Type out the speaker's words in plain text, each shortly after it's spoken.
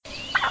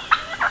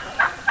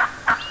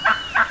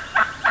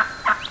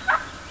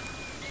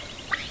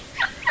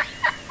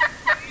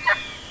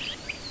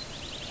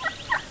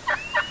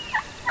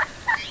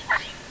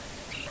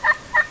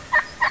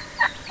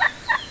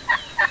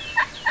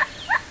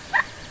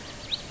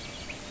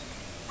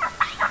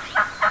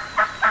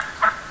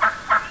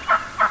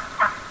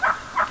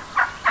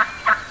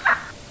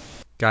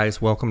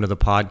Guys, welcome to the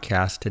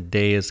podcast.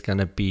 Today is going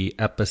to be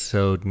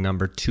episode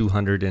number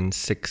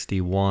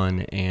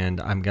 261,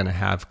 and I'm going to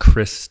have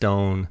Chris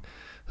Stone,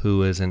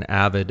 who is an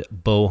avid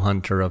bow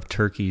hunter of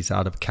turkeys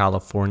out of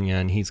California,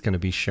 and he's going to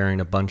be sharing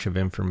a bunch of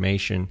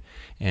information,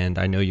 and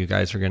I know you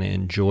guys are going to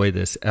enjoy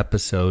this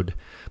episode.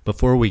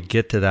 Before we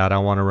get to that, I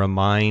want to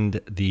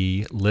remind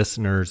the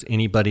listeners,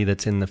 anybody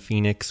that's in the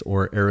Phoenix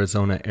or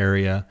Arizona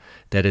area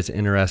that is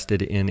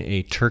interested in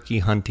a turkey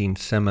hunting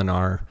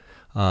seminar,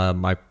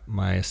 my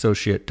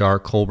associate Dar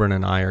Colburn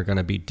and I are going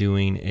to be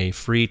doing a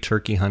free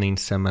turkey hunting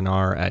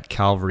seminar at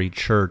Calvary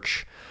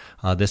Church.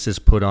 This is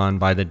put on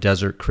by the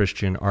Desert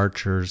Christian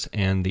Archers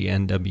and the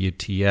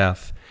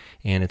NWTF,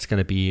 and it's going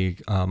to be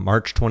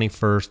March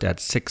 21st at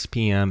 6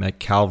 p.m. at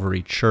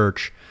Calvary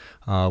Church,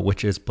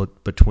 which is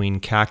between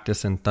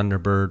Cactus and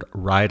Thunderbird,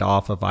 right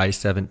off of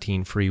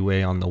I-17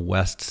 freeway on the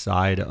west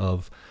side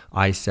of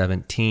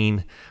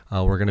I-17.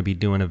 We're going to be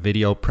doing a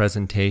video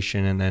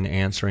presentation and then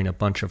answering a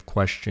bunch of a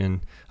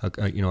question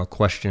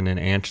and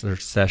answer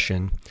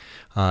session.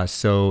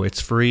 So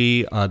it's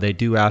free. They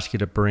do ask you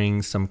to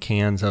bring some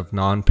cans of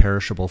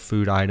non-perishable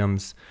food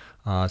items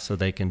so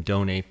they can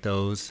donate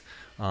those.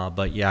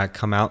 But yeah,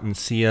 come out and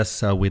see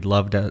us. We'd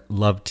love to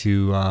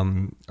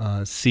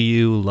see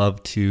you.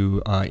 Love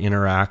to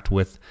interact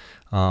with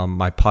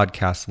my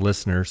podcast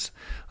listeners.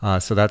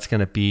 So that's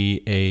going to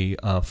be a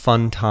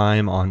fun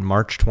time on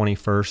March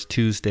 21st,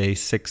 Tuesday,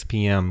 6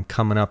 p.m.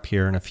 coming up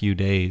here in a few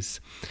days.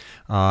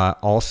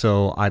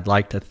 Also, I'd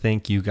like to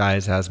thank you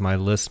guys as my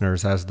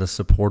listeners, as the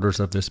supporters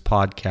of this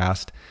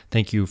podcast.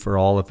 Thank you for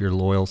all of your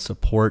loyal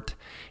support.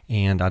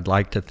 And I'd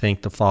like to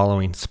thank the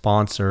following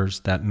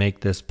sponsors that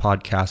make this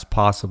podcast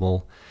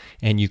possible.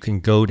 And you can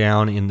go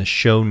down in the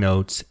show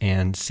notes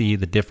and see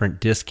the different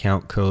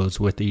discount codes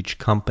with each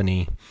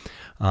company.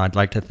 I'd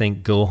like to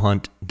thank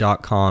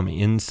GoHunt.com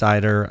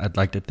Insider. I'd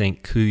like to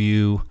thank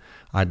KUIU.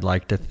 I'd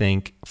like to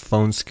thank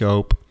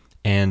PhoneScope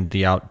and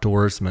The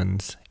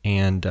Outdoorsmans.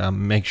 And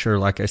make sure,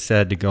 like I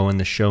said, to go in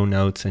the show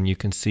notes and you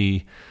can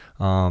see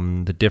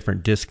the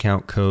different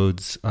discount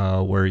codes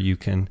where you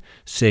can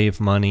save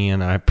money.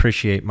 And I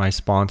appreciate my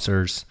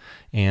sponsors.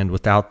 And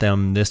without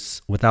them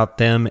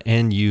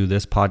and you,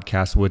 this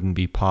podcast wouldn't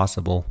be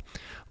possible.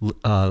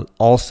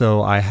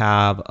 Also, I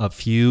have a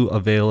few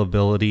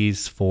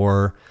availabilities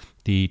for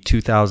the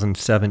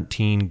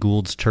 2017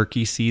 Gould's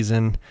turkey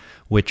season,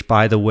 which,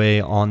 by the way,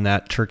 on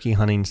that turkey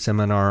hunting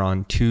seminar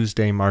on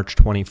Tuesday, March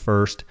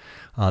 21st,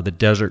 the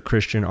Desert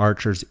Christian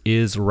Archers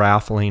is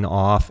raffling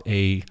off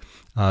a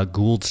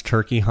Gould's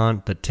turkey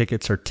hunt. The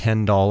tickets are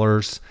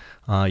 $10.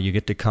 You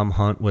get to come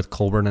hunt with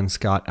Colburn and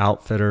Scott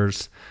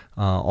Outfitters,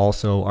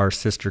 also our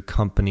sister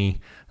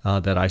company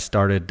that I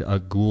started,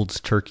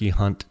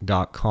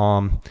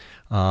 GouldsTurkeyHunt.com.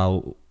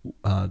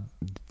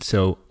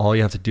 So all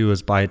you have to do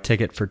is buy a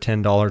ticket for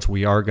 $10.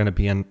 We are going to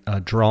be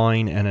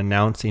drawing and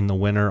announcing the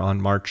winner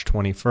on March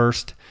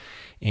 21st.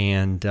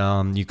 And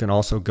you can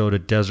also go to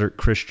Desert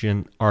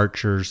Christian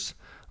Archers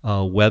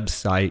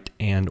website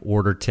and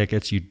order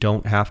tickets. You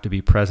don't have to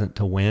be present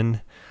to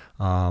win.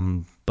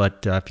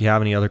 But if you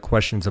have any other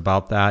questions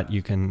about that,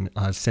 you can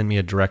send me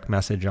a direct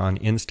message on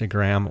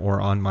Instagram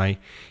or on my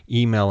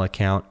email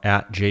account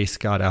at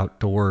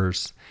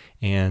JScottOutdoors.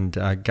 And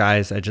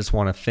guys, I just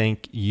want to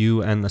thank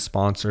you and the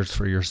sponsors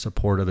for your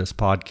support of this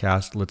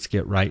podcast. Let's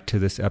get right to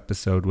this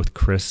episode with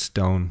Chris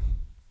Stone.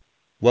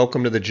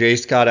 Welcome to the J.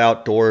 Scott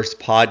Outdoors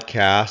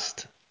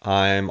podcast.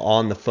 I'm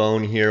on the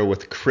phone here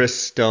with Chris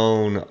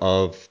Stone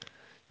of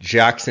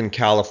Jackson,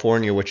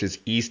 California, which is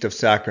east of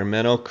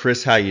Sacramento.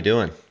 Chris, how you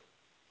doing?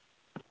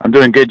 I'm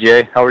doing good,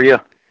 Jay. How are you?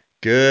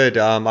 Good.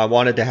 I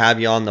wanted to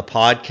have you on the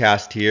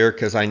podcast here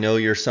because I know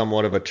you're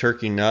somewhat of a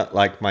turkey nut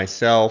like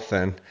myself,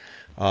 and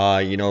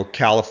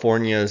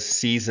California's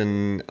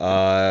season,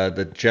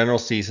 the general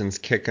season's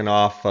kicking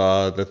off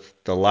the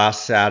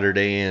last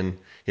Saturday, and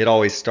it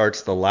always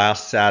starts the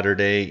last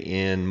Saturday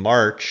in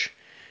March.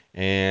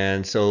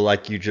 And so,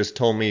 like you just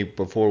told me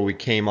before we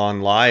came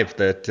on live,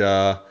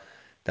 that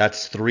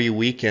that's 3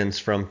 weekends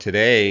from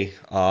today.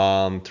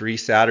 3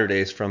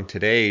 Saturdays from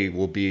today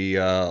will be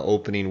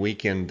opening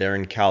weekend there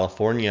in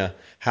California.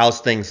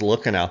 How's things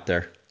looking out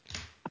there?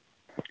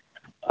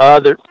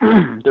 They're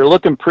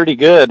looking pretty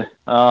good.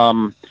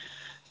 I'm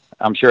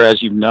sure,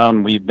 as you've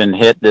known, we've been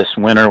hit this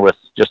winter with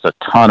just a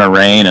ton of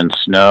rain and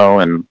snow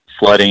and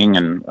flooding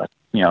and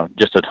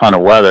just a ton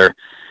of weather,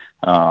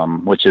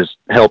 which has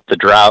helped the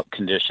drought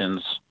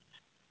conditions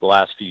the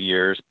last few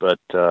years. But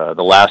the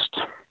last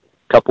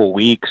couple of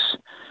weeks,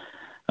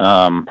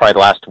 probably the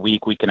last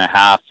week and a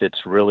half,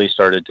 it's really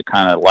started to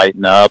kind of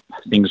lighten up.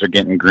 Things are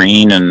getting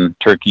green and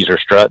turkeys are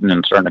strutting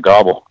and starting to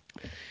gobble.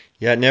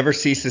 Yeah, it never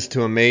ceases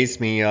to amaze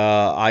me.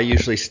 I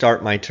usually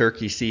start my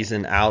turkey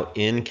season out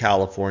in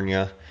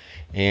California,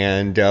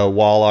 and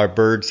while our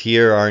birds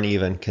here aren't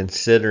even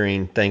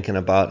considering thinking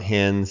about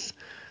hens,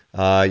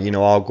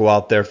 I'll go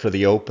out there for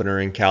the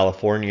opener in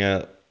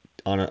California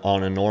on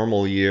a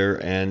normal year,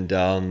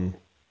 and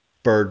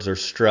birds are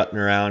strutting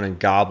around and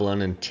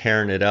gobbling and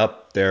tearing it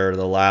up there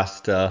the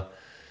last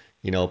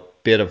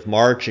bit of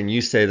March, and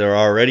you say they're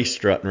already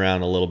strutting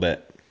around a little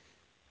bit.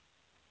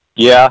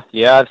 Yeah,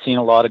 I've seen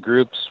a lot of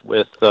groups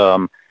with,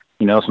 some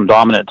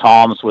dominant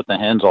toms with the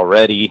hens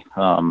already.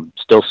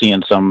 Still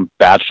seeing some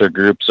bachelor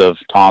groups of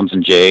toms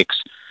and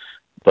jakes,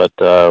 but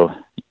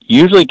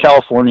usually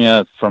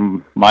California,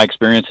 from my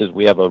experiences,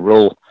 we have a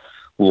real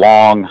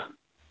long,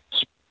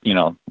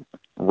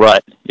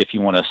 rut, if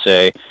you want to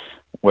say,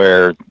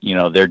 where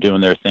they're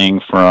doing their thing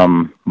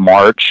from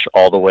March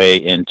all the way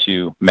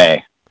into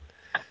May.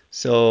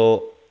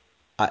 So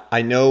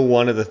I know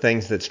one of the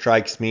things that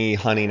strikes me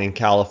hunting in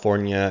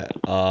California,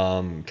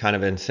 kind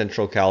of in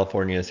central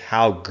California, is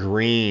how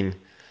green,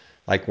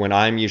 like when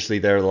I'm usually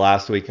there the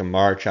last week of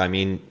March, I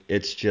mean,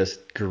 it's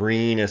just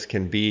green as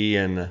can be.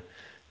 And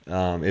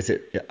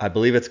I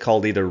believe it's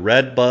called either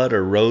red bud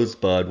or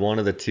rosebud. One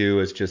of the two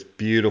is just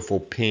beautiful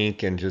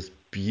pink and just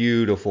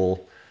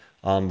beautiful.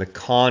 The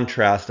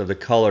contrast of the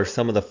color,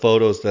 some of the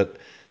photos that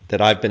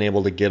I've been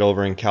able to get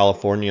over in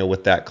California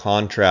with that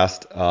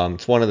contrast.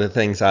 It's one of the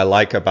things I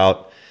like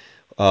about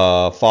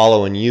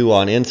following you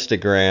on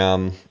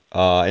Instagram.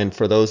 And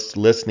for those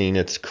listening,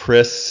 it's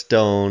Chris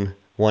Stone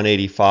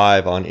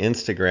 185 on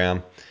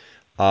Instagram.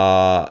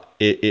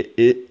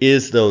 It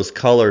is those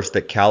colors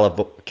that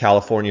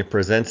California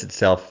presents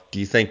itself. Do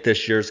you think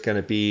this year's going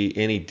to be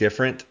any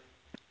different?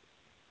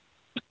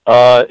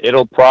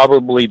 It'll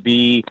probably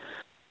be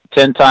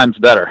 10 times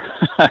better.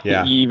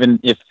 Yeah. Even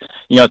if,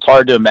 it's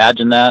hard to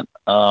imagine that.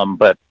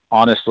 But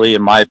honestly,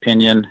 in my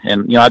opinion,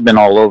 and, I've been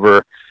all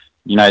over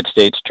the United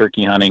States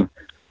turkey hunting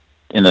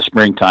in the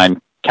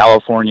springtime.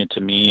 California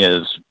to me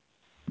is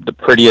the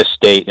prettiest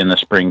state in the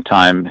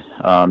springtime,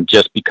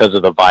 just because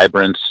of the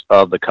vibrance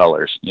of the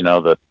colors,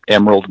 the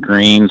emerald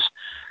greens,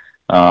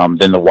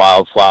 then the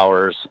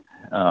wildflowers,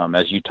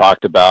 as you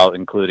talked about,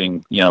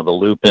 including, the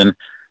lupin.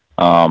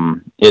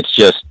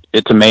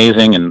 It's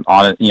amazing. And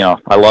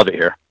I love it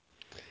here.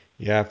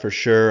 Yeah, for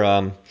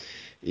sure.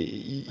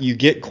 You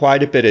get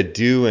quite a bit of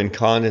dew and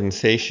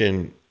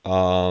condensation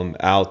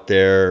out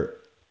there.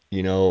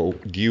 Do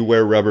you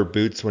wear rubber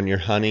boots when you're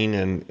hunting?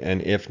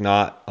 And if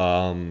not,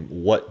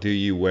 what do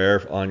you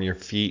wear on your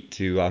feet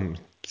to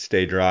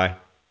stay dry?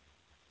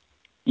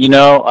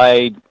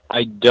 I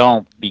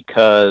don't,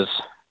 because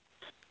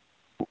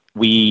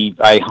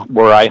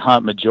where I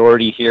hunt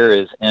majority here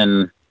is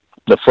in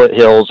the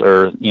foothills,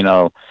 or,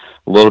 a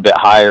little bit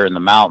higher in the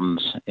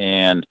mountains.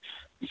 And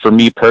for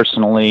me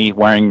personally,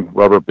 wearing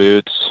rubber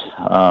boots,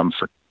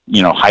 for,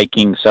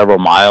 hiking several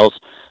miles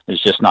is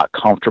just not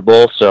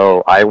comfortable.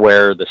 So I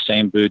wear the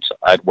same boots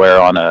I'd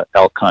wear on a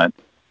elk hunt.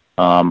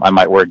 I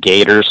might wear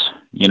gaiters,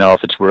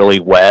 if it's really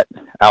wet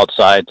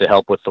outside to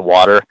help with the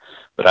water,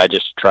 but I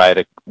just try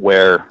to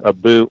wear a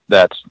boot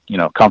that's,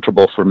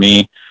 comfortable for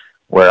me,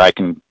 where I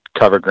can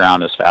cover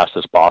ground as fast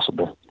as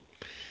possible.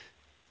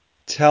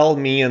 Tell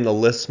me and the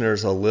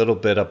listeners a little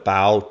bit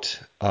about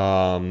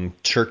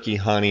turkey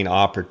hunting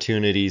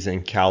opportunities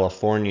in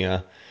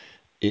California.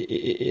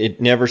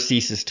 It never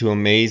ceases to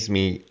amaze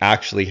me,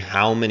 actually,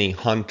 how many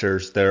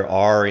hunters there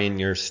are in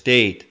your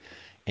state.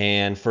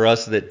 And for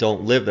us that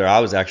don't live there,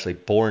 I was actually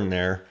born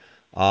there,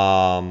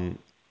 and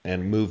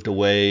moved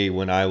away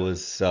when I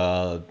was,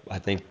 I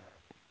think,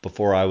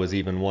 before I was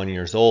even 1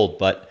 year old.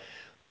 But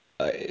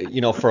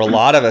for a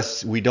lot of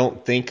us, we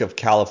don't think of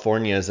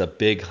California as a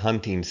big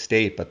hunting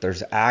state, but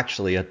there's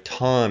actually a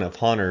ton of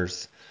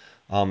hunters,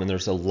 and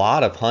there's a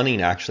lot of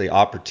hunting actually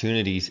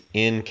opportunities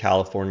in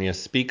California.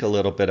 Speak a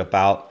little bit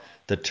about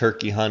the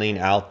turkey hunting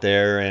out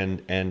there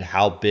and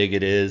how big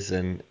it is,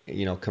 and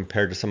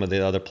compared to some of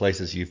the other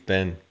places you've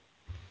been.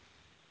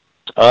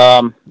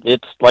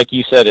 It's like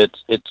you said,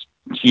 it's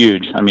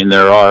huge. I mean,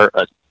 there are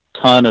a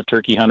ton of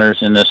turkey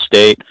hunters in this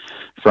state,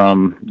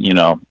 from,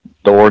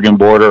 the Oregon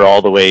border all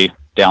the way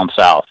down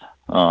south.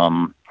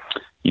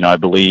 I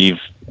believe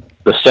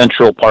the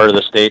central part of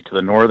the state to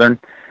the northern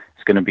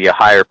is going to be a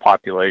higher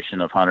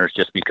population of hunters,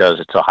 just because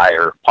it's a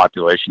higher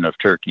population of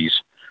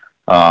turkeys.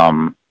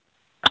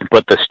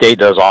 But the state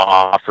does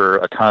offer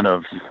a ton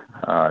of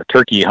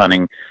turkey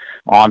hunting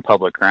on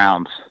public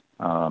grounds,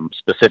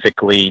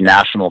 specifically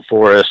national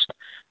forest,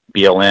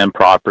 BLM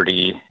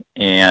property,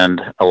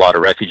 and a lot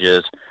of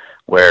refuges,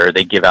 where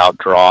they give out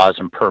draws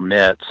and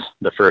permits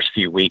the first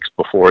few weeks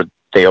before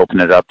they open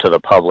it up to the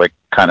public,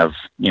 kind of,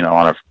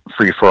 on a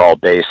free-for-all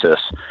basis.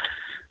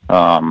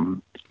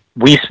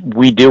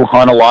 We do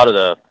hunt a lot of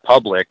the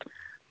public,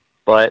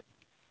 but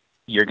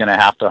you're going to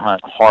have to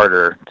hunt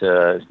harder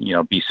to,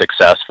 be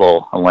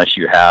successful, unless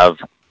you have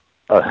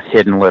a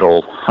hidden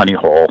little honey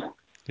hole.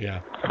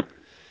 Yeah.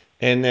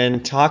 And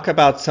then talk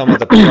about some of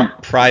the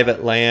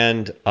private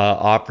land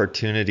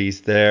opportunities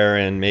there,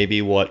 and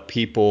maybe what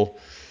people,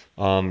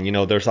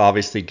 there's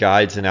obviously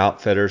guides and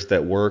outfitters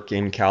that work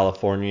in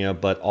California,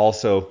 but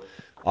also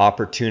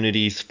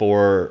opportunities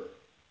for,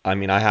 I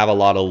have a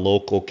lot of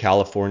local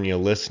California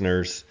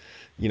listeners.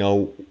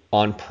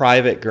 On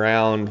private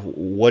ground,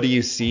 what do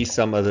you see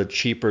some of the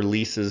cheaper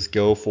leases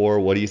go for?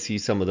 What do you see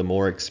some of the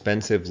more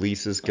expensive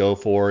leases go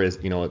for?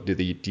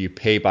 Do you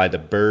pay by the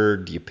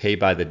bird? Do you pay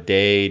by the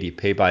day? Do you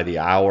pay by the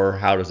hour?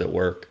 How does it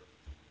work?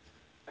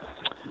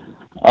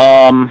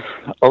 A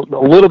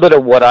little bit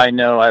of what I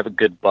know. I have a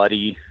good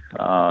buddy,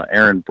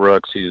 Aaron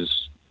Brooks,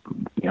 who's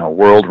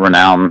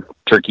world-renowned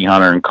turkey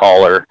hunter and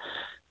caller,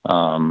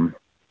 um,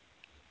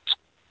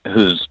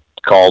 who's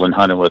called and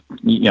hunted with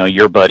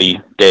your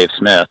buddy Dave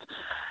Smith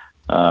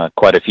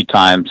quite a few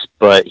times.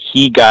 But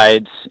he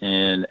guides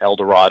in El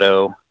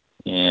Dorado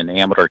in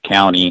Amador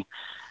County,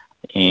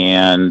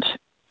 and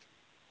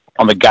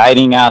on the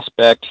guiding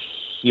aspect,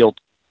 he'll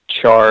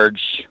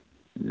charge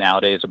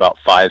nowadays about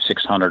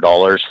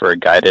 $500-600 for a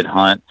guided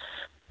hunt.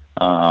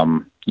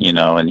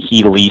 And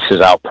he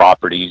leases out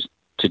properties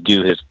to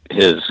do his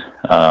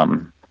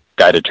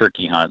guided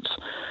turkey hunts.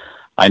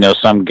 I know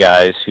some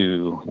guys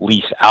who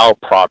lease out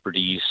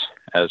properties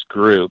as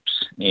groups,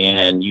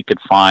 and you could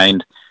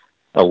find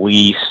a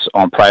lease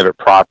on private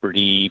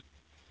property,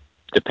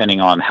 depending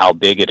on how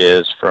big it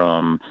is,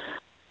 from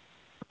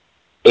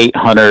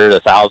 $800,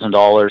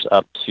 $1,000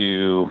 up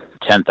to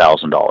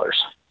 $10,000.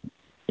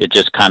 It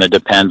just kind of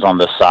depends on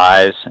the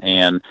size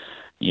and,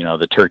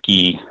 the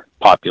turkey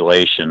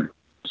population,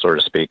 so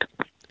to speak.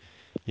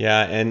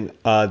 Yeah, and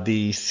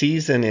the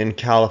season in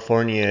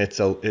California, it's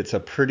a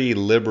pretty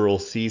liberal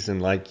season,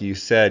 like you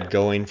said,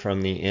 going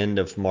from the end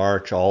of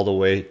March all the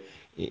way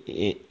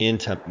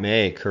into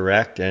May,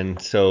 correct?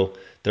 And so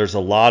there's a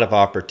lot of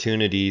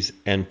opportunities,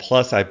 and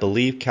plus I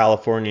believe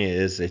California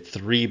is a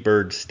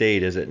 3-bird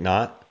state, is it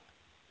not?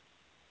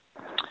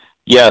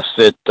 Yes,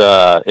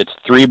 it's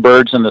 3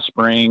 birds in the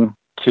spring,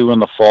 2 in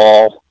the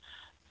fall.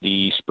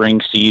 The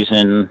spring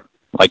season,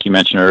 like you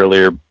mentioned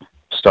earlier,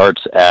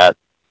 starts at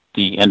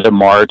the end of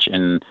March,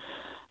 and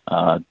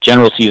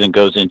general season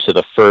goes into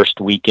the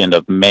first weekend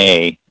of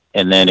May,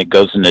 and then it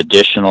goes an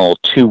additional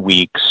 2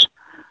 weeks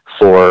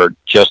for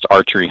just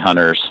archery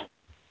hunters.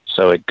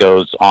 So it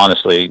goes,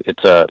 honestly,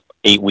 it's a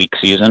 8-week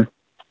season.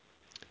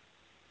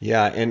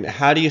 Yeah, and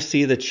how do you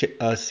see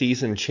the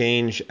season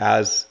change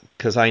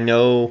because I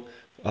know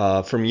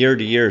from year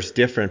to year is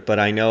different, but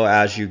I know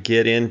as you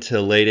get into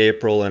late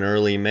April and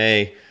early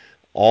May,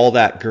 all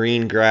that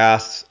green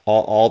grass,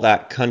 all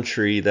that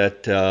country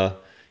that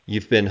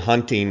you've been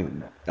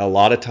hunting, a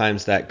lot of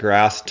times that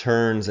grass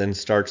turns and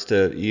starts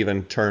to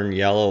even turn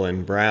yellow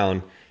and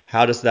brown.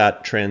 How does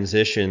that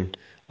transition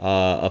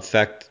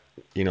affect,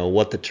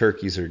 what the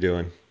turkeys are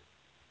doing?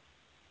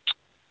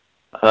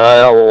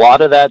 A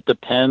lot of that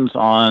depends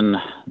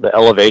on the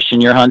elevation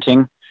you're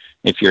hunting.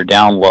 If you're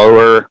down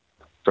lower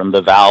from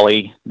the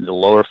valley, the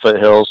lower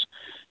foothills,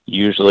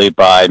 usually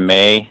by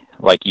May,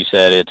 like you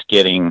said, it's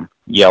getting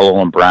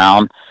yellow and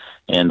brown,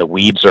 and the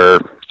weeds are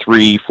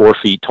 3-4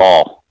 feet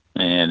tall,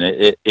 and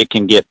it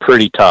can get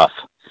pretty tough.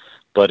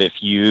 But if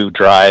you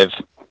drive,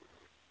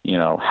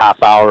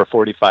 half hour,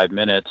 45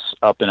 minutes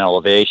up in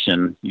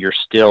elevation, you're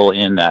still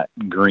in that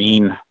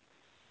green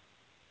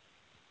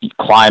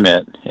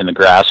climate, and the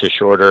grass is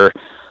shorter,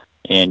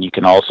 and you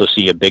can also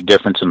see a big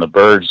difference in the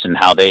birds and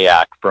how they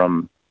act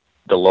from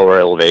the lower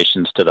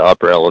elevations to the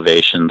upper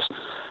elevations.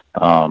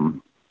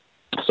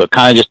 So it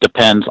kind of just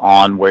depends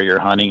on where you're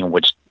hunting and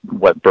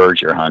what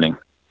birds you're hunting.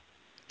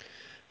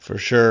 For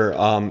sure.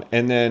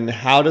 And then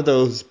how do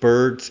those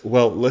birds,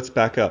 well, let's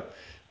back up.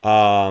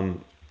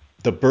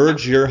 The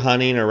birds you're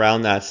hunting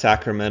around that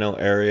Sacramento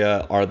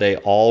area, are they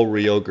all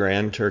Rio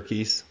Grande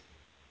turkeys?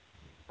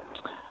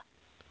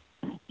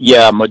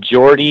 Yeah,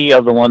 majority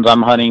of the ones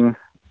I'm hunting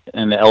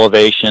in the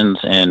elevations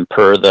and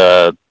per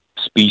the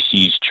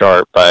species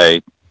chart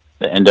by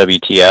the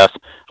NWTF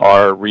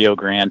are Rio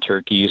Grande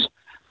turkeys.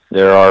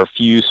 There are a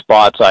few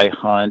spots I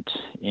hunt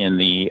in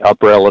the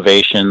upper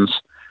elevations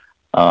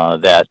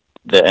that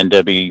the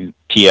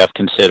NWTF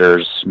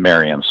considers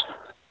Merriam's.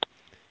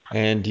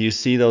 And do you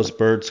see those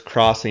birds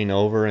crossing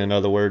over? In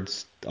other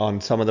words,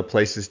 on some of the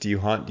places do you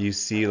hunt, do you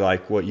see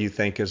like what you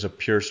think is a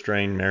pure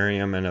strain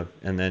Merriam and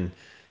then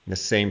in the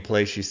same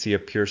place you see a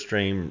pure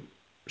strain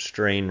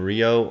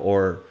Rio,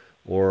 or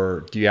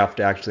do you have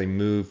to actually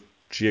move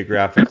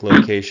geographic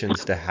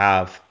locations to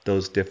have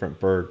those different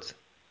birds?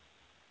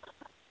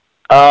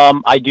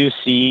 I do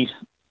see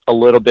a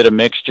little bit of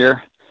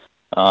mixture.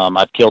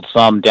 I've killed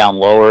some down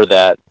lower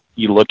that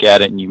you look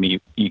at it and you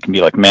can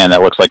be like, man,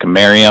 that looks like a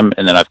Merriam.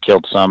 And then I've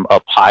killed some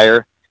up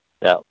higher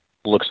that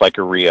looks like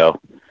a Rio.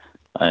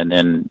 And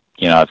then,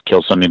 I've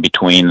killed some in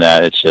between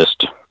that it's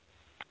just,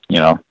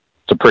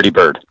 it's a pretty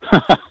bird.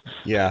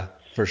 Yeah,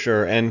 for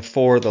sure. And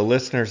for the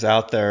listeners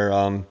out there,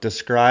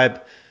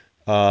 describe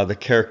the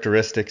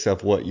characteristics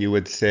of what you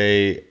would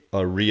say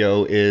a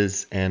Rio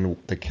is and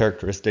the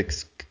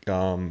characteristics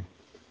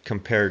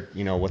compared,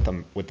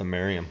 with the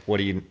Merriam. What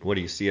do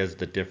you see as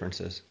the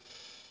differences?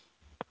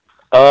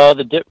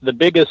 The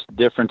biggest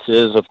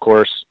differences, of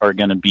course, are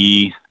going to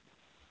be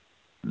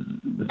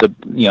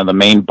the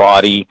main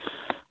body,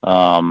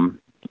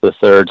 the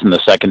thirds and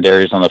the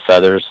secondaries on the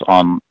feathers.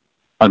 On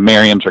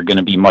Merriam's are going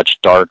to be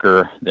much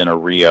darker than a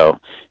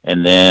Rio,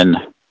 and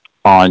then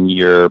on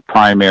your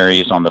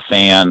primaries on the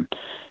fan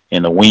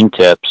and the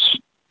wingtips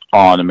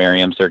on the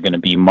Merriam's, they're going to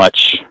be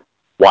much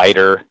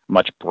whiter,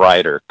 much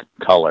brighter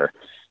color.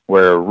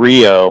 Where a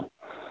Rio,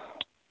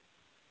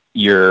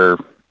 your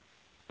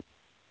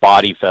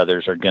body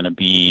feathers are going to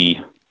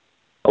be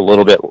a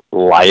little bit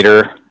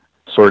lighter,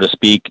 so to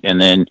speak,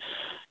 and then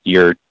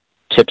your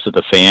tips of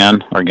the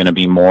fan are going to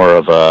be more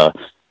of a,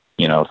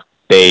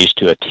 beige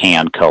to a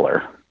tan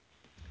color.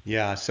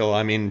 Yeah, so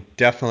I mean,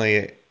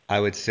 definitely, I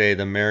would say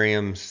the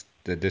Merriam's,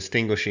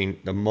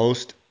 the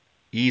most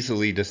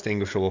easily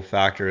distinguishable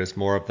factor is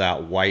more of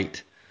that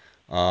white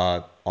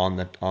on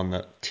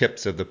the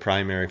tips of the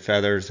primary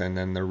feathers, and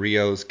then the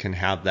Rios can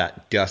have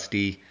that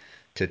dusty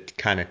to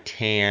kind of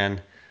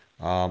tan,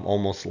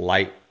 almost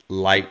light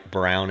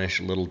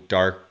brownish, little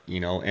dark,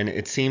 And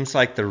it seems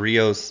like the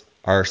Rios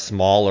are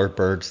smaller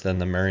birds than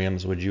the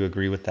Merriams. Would you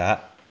agree with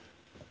that?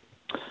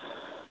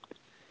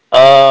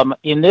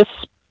 In this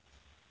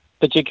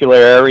particular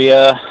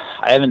area,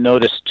 I haven't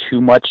noticed too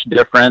much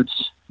difference,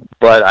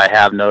 but I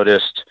have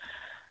noticed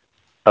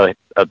a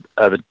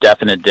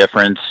definite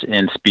difference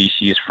in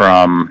species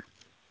from,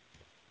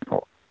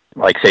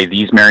 like, say,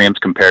 these Merriams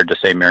compared to,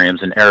 say,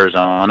 Merriams in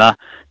Arizona.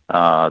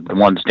 The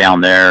ones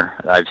down there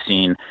I've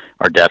seen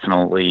are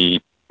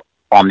definitely,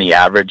 on the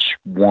average,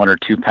 1 or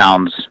 2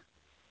 pounds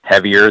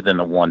heavier than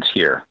the ones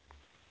here.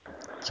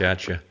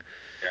 Gotcha.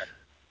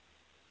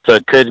 So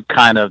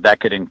that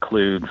could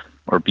include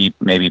or be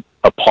maybe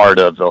a part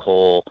of the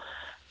whole,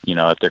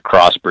 if they're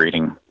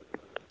crossbreeding.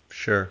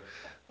 Sure.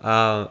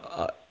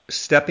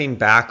 Stepping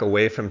back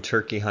away from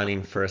turkey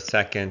hunting for a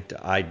second,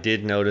 I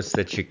did notice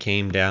that you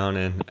came down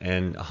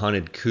and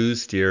hunted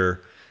Coues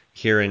deer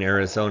here in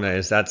Arizona.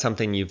 Is that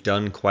something you've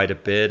done quite a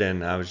bit?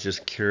 And I was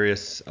just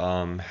curious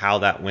how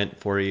that went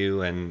for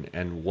you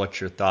and what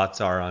your thoughts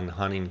are on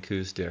hunting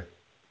Coues deer.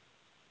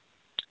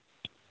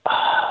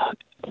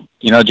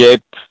 Jay,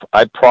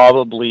 I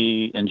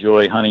probably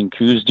enjoy hunting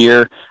Coues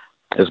deer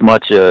as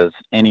much as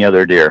any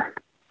other deer.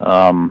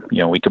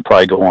 We could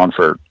probably go on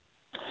for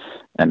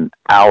an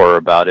hour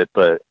about it,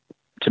 but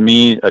to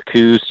me, a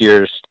Coues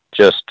deer is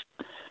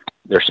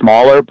they're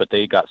smaller, but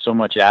they got so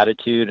much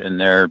attitude, and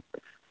they're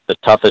the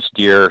toughest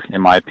deer,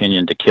 in my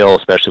opinion, to kill,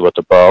 especially with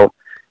the bow.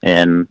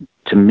 And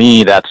to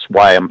me, that's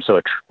why I'm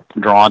so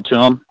drawn to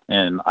them.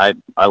 And I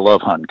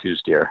love hunting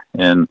Coues deer.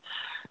 And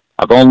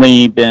I've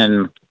only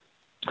been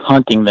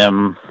hunting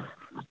them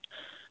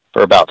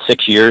for about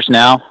 6 years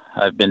now.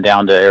 I've been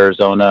down to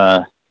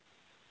Arizona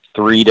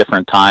 3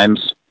 different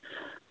times,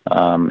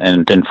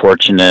 and been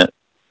fortunate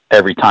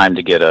every time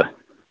to get a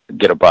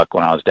buck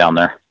when I was down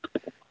there.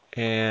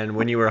 And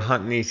when you were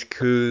hunting these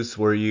Coues,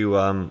 were you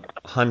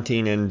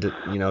hunting in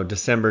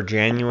December,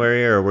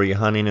 January, or were you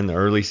hunting in the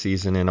early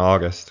season in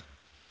August?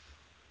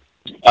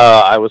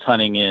 I was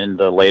hunting in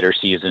the later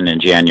season in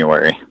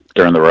January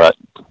during the rut.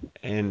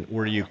 And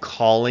were you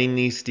calling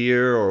these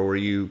deer, or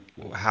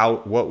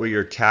what were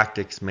your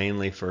tactics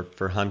mainly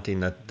for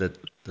hunting the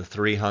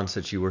 3 hunts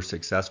that you were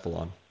successful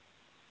on?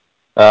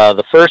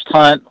 The first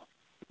hunt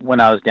when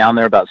I was down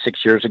there about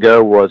 6 years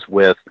ago was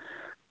with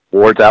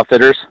Ward's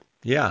Outfitters.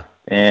 Yeah.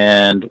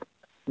 And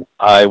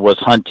I was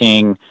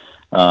hunting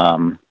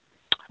out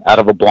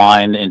of a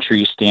blind in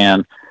tree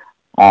stand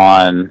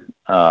on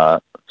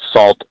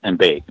salt and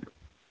bait.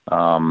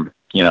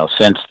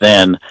 Since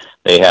then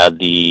they had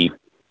the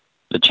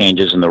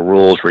changes in the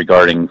rules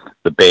regarding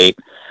the bait.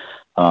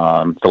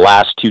 The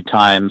last 2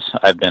 times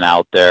I've been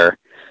out there,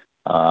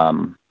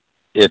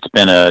 it's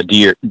been a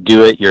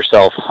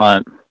do-it-yourself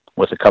hunt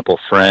with a couple of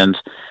friends,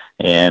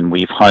 and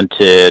we've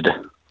hunted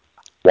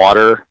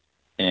water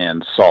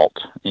and salt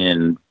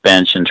in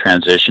bench and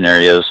transition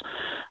areas,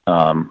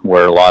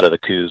 where a lot of the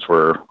Coues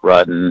were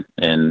rutting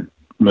and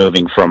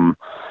moving from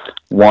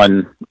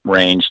one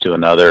range to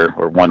another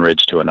or one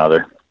ridge to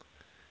another.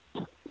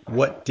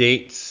 What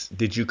dates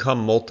did you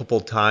come multiple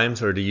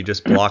times, or do you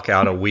just block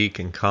out a week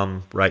and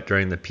come right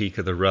during the peak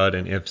of the rut?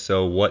 And if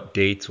so, what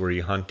dates were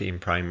you hunting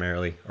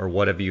primarily, or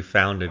what have you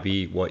found to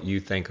be what you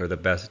think are the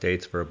best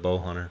dates for a bow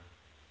hunter?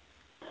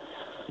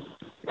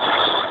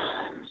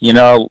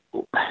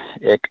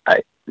 It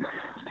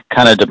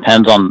kind of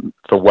depends on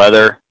the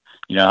weather.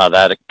 You know how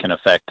that can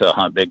affect a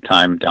hunt big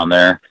time down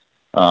there.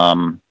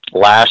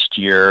 Last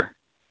year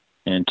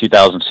in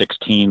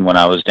 2016, when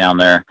I was down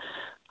there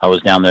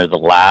the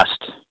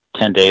last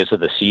 10 days of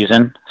the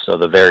season, so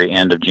the very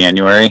end of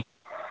January,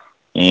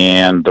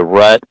 and the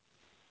rut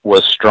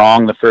was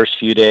strong the first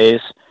few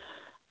days,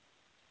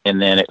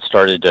 and then it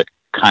started to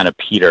kind of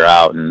peter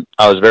out. And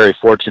I was very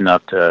fortunate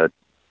enough to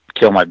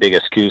kill my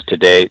biggest Coues to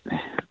date.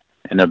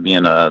 Ended up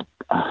being a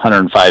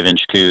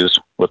 105-inch Coues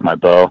with my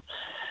bow.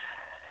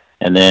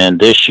 And then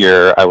this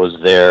year I was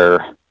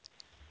there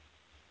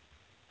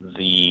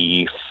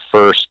the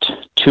first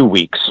 2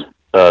 weeks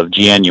of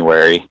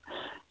January,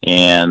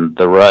 and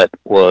the rut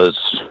was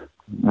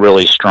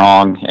really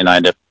strong, and I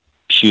ended up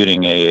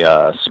shooting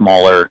a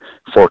smaller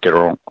forked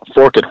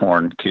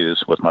horn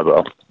Coues with my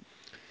bow.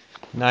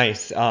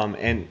 Nice.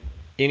 And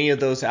any of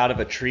those out of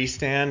a tree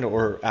stand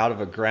or out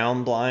of a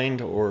ground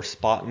blind or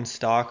spot and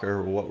stock,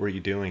 or what were you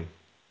doing?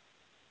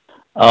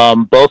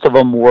 Both of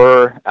them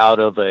were out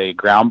of a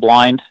ground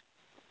blind.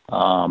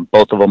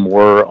 Both of them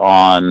were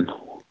on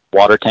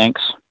water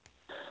tanks,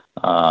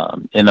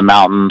 in the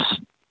mountains,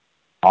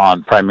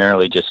 on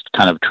primarily just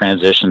kind of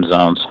transition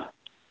zones.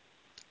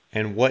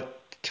 And what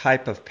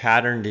type of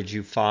pattern did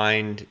you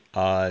find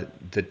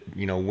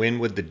when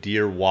would the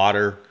deer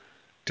water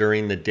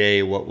during the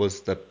day? What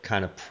was the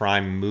kind of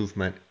prime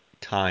movement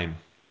time?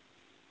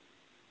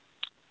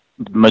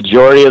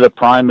 Majority of the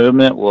prime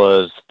movement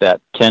was that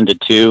 10 to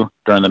 2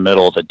 during the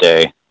middle of the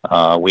day.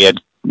 We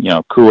had,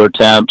 cooler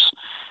temps.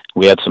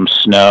 We had some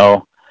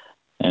snow,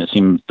 and it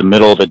seemed the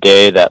middle of the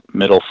day, that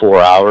middle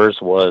 4 hours,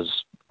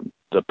 was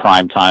the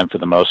prime time for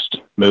the most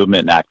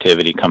movement and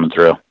activity coming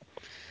through.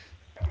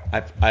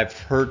 I've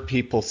heard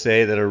people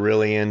say that are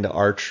really into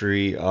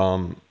archery,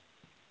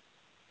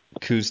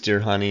 Coues deer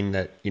hunting,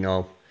 that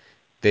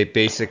they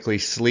basically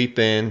sleep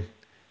in,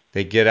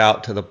 they get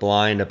out to the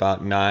blind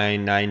about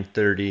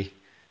 9:30,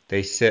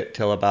 they sit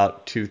till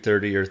about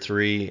 2:30 or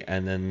 3,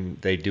 and then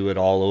they do it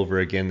all over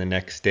again the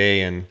next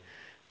day. And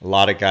a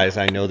lot of guys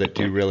I know that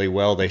do really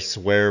well, they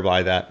swear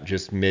by that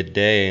just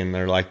midday, and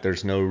they're like,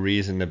 there's no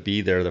reason to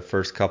be there the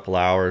first couple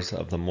hours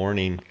of the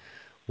morning.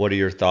 What are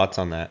your thoughts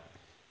on that?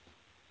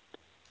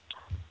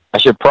 I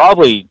should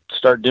probably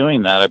start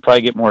doing that. I'd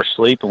probably get more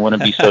sleep and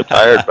wouldn't be so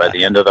tired by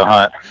the end of the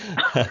hunt.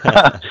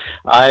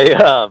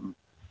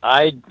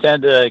 I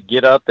tend to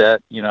get up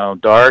at,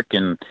 dark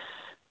and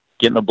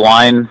get in the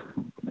blind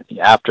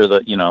after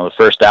the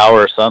first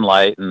hour of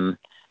sunlight and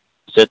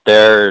sit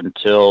there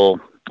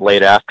until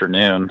late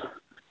afternoon.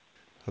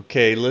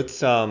 Okay, let's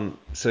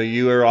so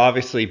you are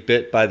obviously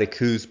bit by the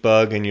Coues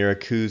bug and you're a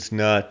Coues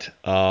nut.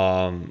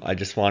 I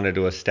just wanted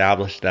to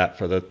establish that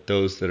for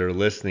those that are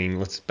listening.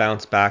 Let's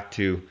bounce back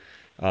to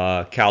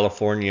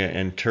California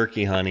and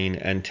turkey hunting,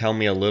 and tell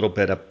me a little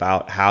bit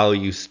about how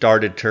you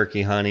started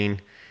turkey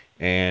hunting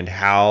and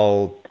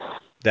how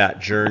that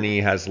journey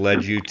has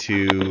led you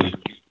to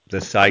the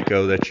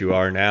psycho that you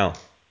are now.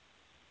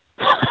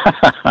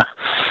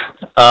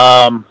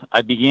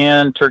 I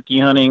began turkey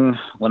hunting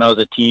when I was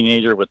a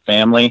teenager with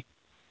family.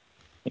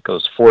 I think I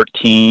was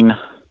 14.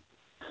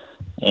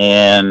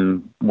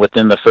 And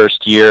within the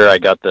first year, I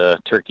got the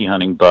turkey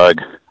hunting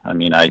bug. I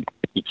mean, I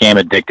became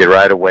addicted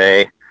right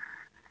away.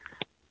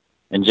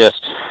 And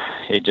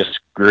it just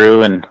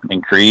grew and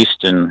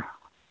increased, and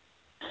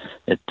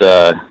it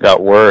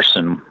got worse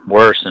and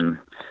worse. And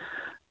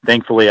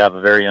thankfully, I have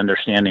a very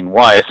understanding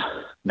wife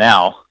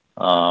now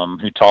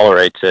who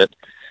tolerates it.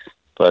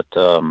 But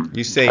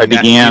you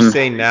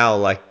say now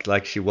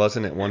like she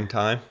wasn't at one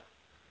time.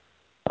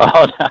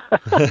 Oh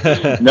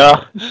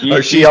no,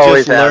 she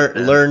always just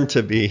learned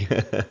to be.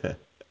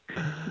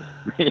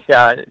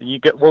 Yeah,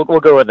 we'll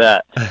go with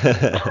that.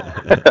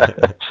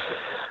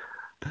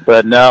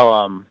 But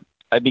no,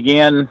 I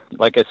began,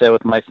 like I said,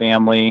 with my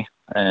family,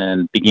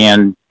 and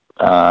began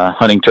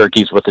hunting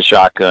turkeys with a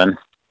shotgun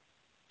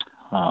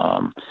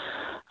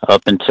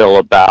up until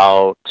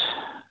about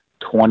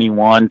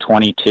 21,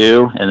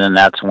 22, and then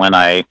that's when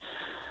I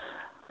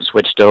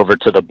switched over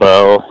to the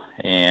bow,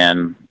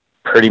 and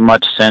pretty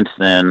much since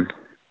then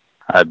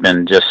I've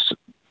been just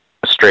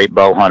a straight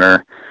bow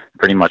hunter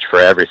pretty much for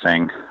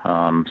everything.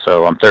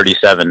 So I'm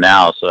 37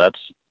 now, so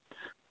that's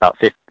about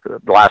the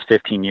last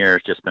 15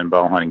 years just been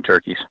bow hunting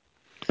turkeys.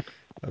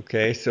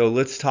 Okay, so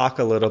let's talk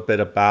a little bit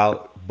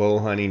about bow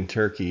hunting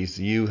turkeys.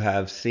 You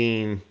have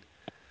seen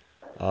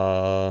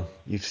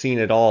you've seen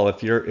it all.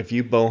 If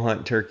you bow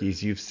hunt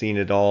turkeys, you've seen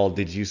it all.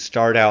 Did you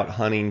start out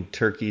hunting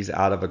turkeys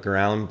out of a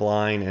ground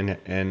blind?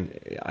 And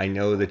I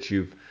know that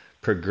you've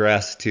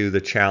progressed to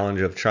the challenge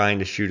of trying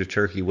to shoot a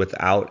turkey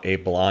without a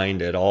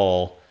blind at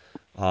all.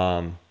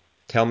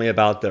 Tell me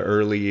about the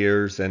early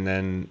years, and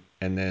then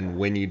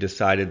when you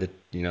decided that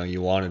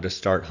you wanted to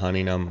start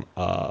hunting them,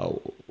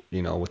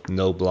 with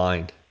no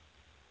blind.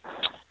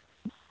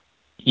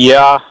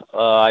 Yeah,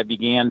 I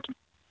began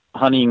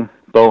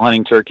bow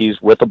hunting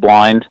turkeys with a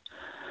blind.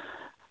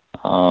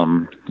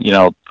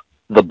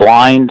 The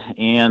blind,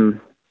 and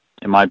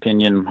in my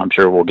opinion, I'm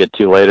sure we'll get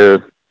to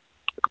later,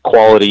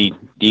 quality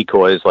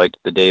decoys like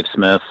the Dave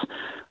Smith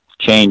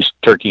changed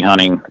turkey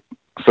hunting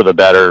for the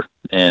better,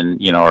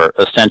 and are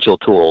essential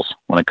tools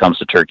when it comes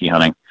to turkey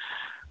hunting.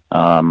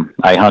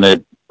 I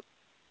hunted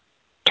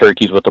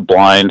turkeys with a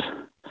blind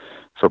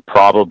for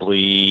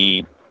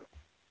probably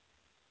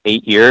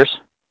 8 years,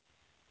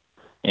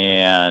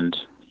 and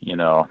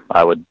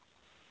I would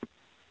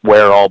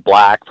wear all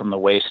black from the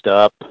waist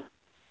up.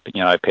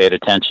 I paid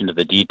attention to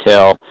the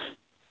detail,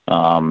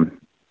 and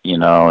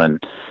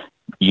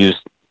used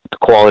the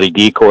quality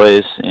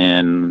decoys,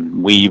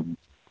 and we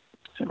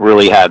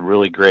really had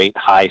really great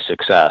high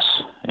success.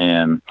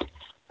 And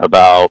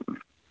about,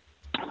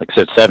 like I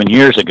said, 7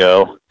 years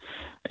ago,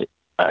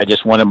 I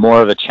just wanted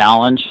more of a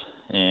challenge,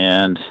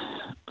 and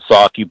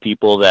saw a few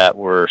people that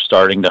were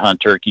starting to hunt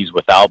turkeys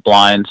without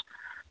blinds,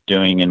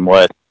 doing in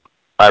what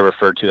I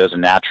refer to as a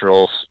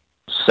natural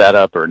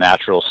setup or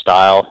natural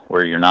style,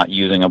 where you're not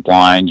using a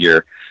blind,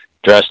 you're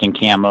dressed in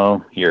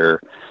camo,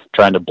 you're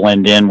trying to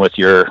blend in with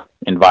your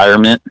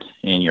environment,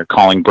 and you're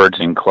calling birds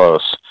in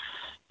close.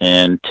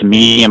 And to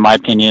me, in my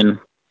opinion,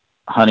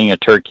 hunting a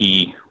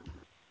turkey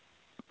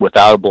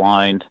without a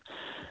blind,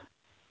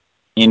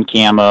 in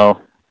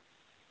camo,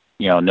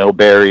 no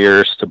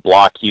barriers to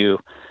block you,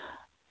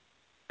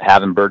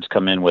 having birds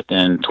come in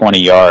within 20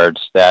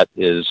 yards, that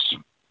is,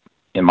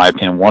 in my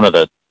opinion, one of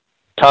the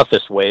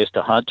toughest ways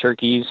to hunt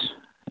turkeys.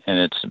 And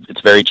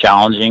it's very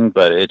challenging,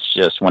 but it's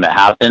just when it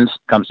happens,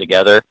 comes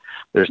together,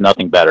 there's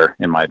nothing better,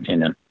 in my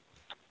opinion.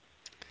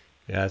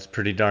 Yeah, it's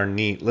pretty darn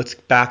neat. Let's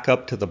back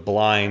up to the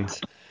blinds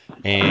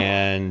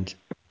and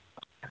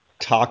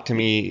talk to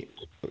me,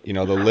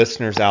 the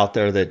listeners out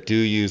there that do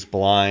use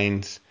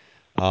blinds.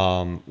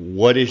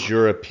 What is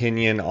your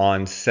opinion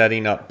on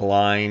setting up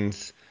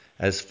blinds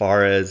as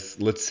far as,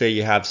 let's say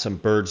you have some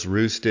birds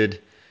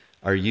roosted?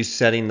 Are you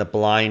setting the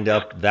blind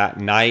up that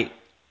night,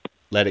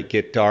 let it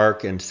get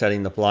dark, and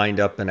setting the blind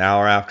up an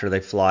hour after they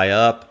fly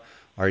up?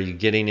 Are you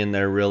getting in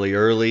there really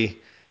early?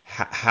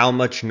 How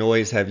much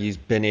noise have you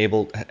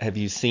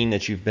seen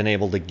that you've been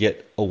able to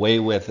get away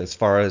with as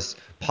far as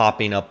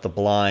popping up the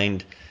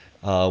blind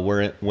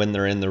when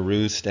they're in the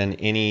roost, and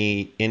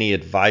any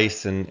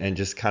advice and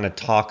just kind of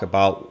talk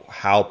about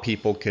how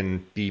people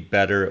can be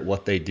better at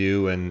what they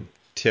do and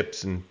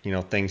tips and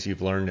things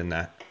you've learned in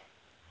that?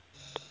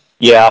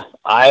 Yeah,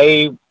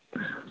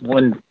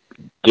 when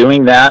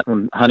doing that,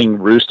 when hunting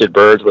roosted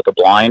birds with a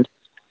blind,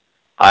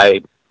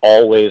 I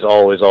always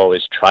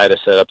try to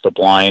set up the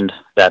blind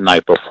that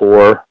night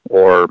before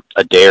or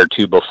a day or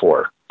two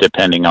before,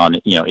 depending on,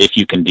 if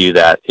you can do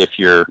that, if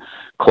you're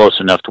close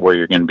enough to where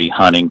you're going to be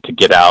hunting to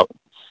get out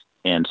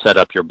and set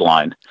up your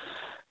blind.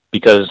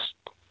 Because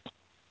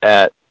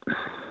at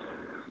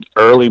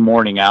early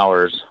morning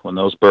hours, when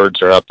those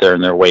birds are up there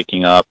and they're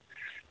waking up,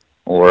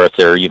 or if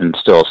they're even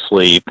still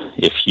asleep,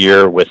 if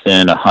you're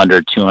within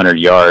 100, 200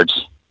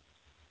 yards,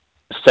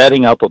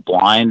 setting up a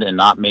blind and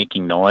not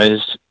making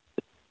noise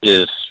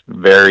is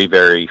very,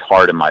 very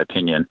hard, in my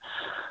opinion.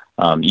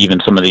 Even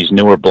some of these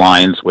newer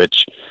blinds,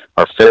 which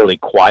are fairly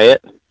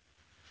quiet,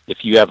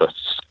 if you have a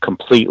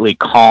completely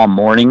calm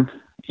morning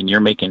and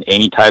you're making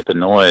any type of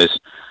noise,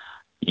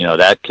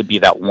 that could be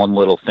that one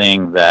little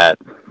thing that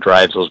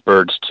drives those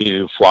birds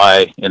to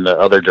fly in the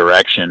other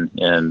direction,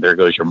 and there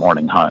goes your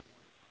morning hunt.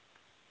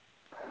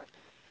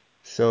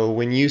 So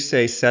when you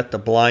say set the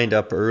blind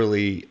up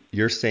early,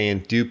 you're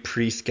saying do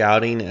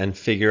pre-scouting and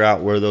figure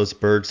out where those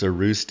birds are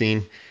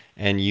roosting,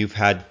 and you've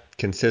had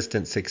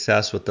consistent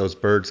success with those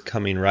birds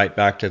coming right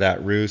back to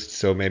that roost.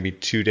 So maybe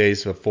 2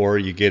 days before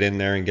you get in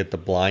there and get the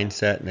blind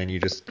set, and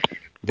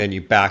then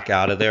you back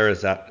out of there.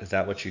 Is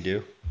that what you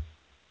do?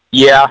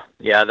 Yeah,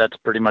 that's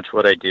pretty much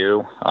what I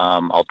do.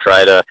 I'll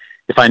try to,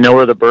 if I know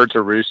where the birds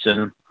are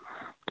roosting,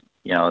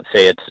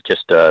 say it's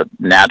just a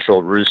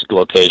natural roost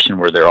location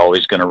where they're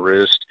always going to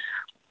roost,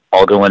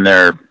 I'll go in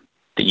there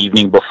the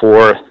evening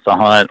before the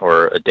hunt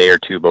or a day or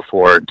two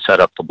before and set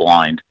up the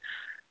blind.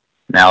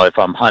 Now, if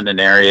I'm hunting an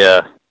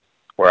area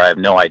where I have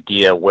no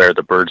idea where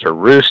the birds are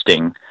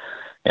roosting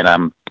and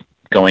I'm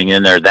going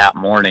in there that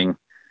morning,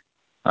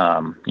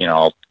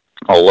 I'll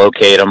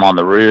locate them on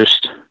the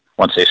roost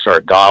once they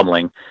start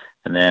gobbling,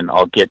 and then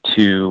I'll get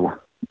to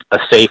a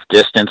safe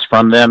distance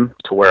from them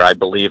to where I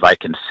believe I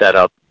can set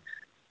up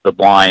the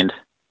blind,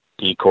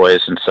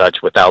 decoys and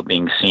such without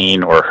being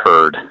seen or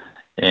heard.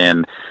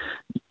 And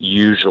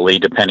usually,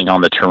 depending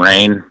on the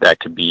terrain, that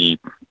could be,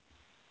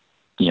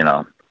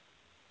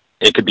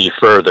 it could be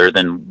further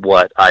than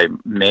what I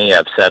may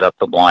have set up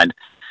the blind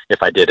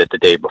if I did it the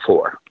day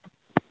before.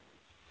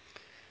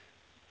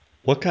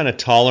 What kind of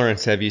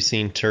tolerance have you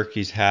seen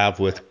turkeys have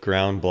with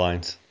ground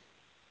blinds?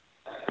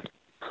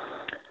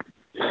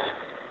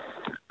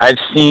 I've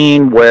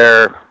seen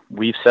where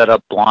we've set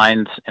up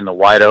blinds in the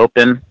wide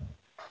open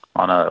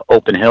on an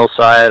open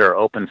hillside or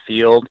open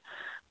field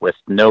with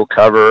no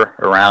cover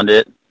around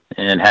it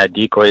and had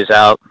decoys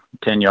out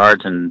 10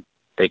 yards, and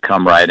they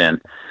come right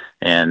in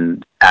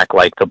and act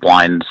like the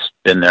blind's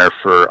been there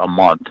for a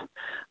month.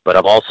 But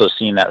I've also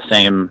seen that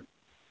same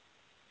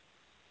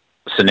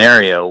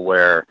scenario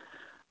where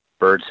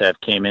birds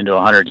have came into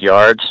 100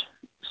 yards,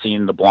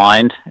 seen the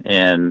blind,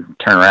 and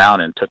turned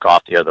around and took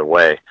off the other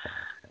way.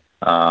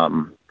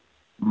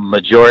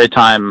 Majority of the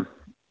time,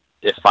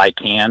 if I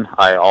can,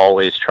 I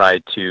always try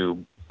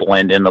to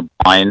blend in the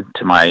blind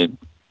to my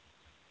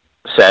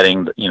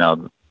setting,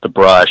 the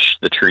brush,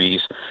 the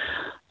trees,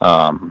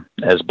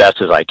 as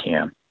best as I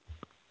can.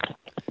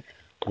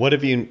 What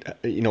have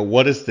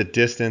what is the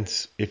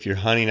distance if you're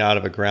hunting out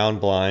of a ground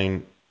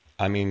blind?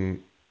 I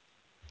mean,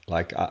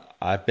 like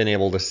I've been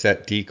able to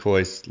set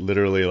decoys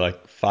literally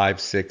like 5,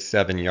 6,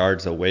 7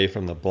 yards away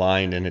from the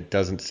blind, and it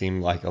doesn't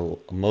seem like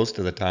most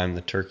of the time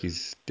the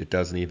turkeys, it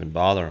doesn't even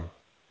bother them.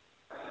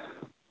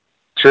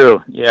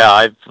 True. Yeah,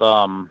 I've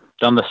done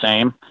the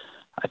same.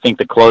 I think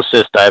the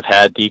closest I've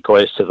had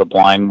decoys to the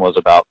blind was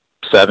about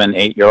 7,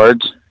 8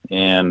 yards,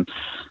 and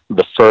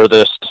the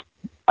furthest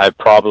I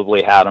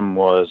probably had them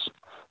was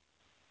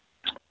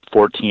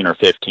 14 or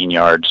 15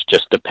 yards,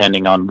 just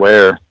depending on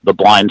where the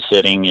blind's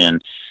sitting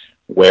and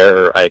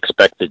where I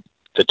expect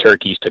the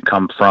turkeys to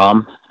come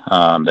from.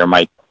 There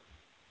might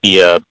be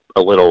a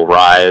little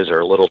rise or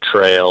a little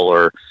trail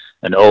or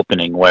an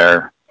opening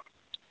where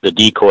the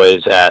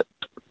decoys at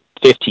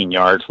 15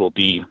 yards will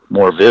be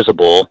more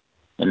visible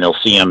and they'll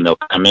see them, they'll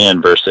come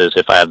in, versus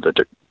if I have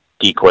the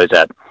decoys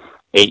at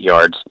 8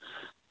 yards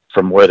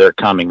from where they're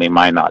coming, they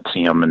might not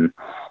see them, and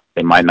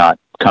they might not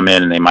come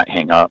in, and they might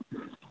hang up.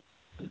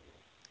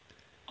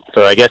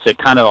 So I guess it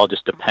kind of all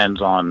just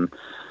depends on,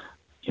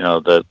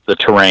 the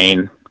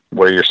terrain,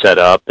 where you're set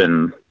up,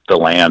 and the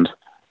land.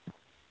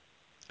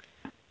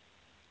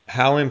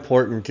 How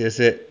important is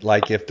it,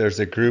 like if there's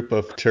a group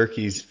of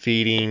turkeys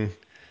feeding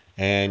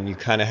and you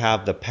kind of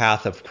have the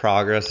path of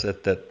progress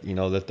that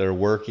they're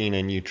working,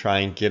 and you try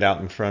and get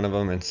out in front of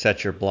them and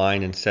set your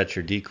blind and set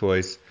your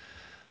decoys?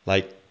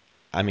 Like,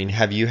 I mean,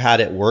 have you had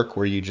it work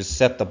where you just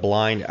set the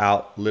blind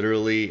out,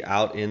 literally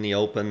out in the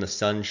open, the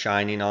sun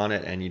shining on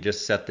it, and you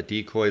just set the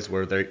decoys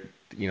where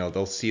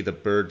they'll see the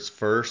birds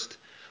first?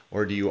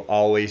 Or do you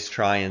always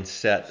try and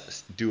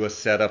do a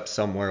setup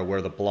somewhere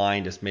where the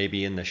blind is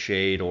maybe in the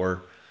shade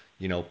or,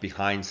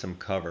 behind some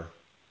cover?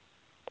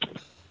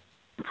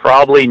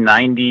 Probably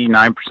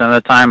 99% of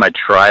the time, I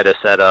try to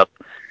set up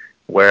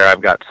where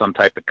I've got some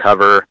type of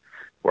cover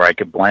where I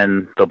could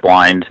blend the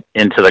blind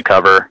into the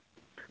cover,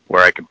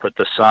 where I could put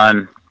the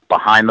sun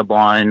behind the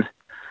blind.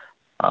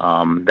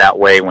 That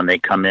way, when they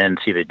come in,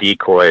 see the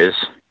decoys,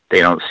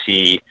 they don't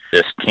see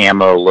this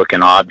camo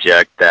looking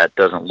object that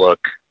doesn't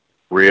look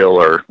real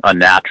or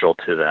unnatural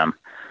to them.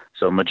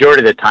 So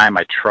majority of the time,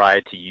 I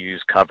try to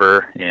use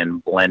cover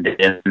and blend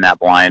it in that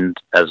blind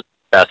as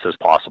best as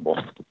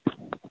possible.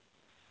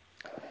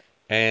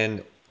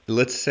 And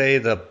let's say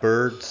the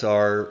birds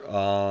are,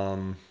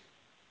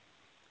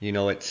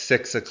 at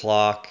 6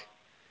 o'clock,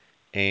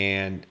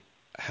 and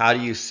how do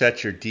you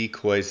set your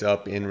decoys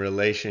up in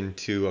relation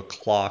to a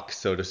clock,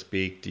 so to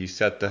speak? Do you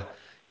set do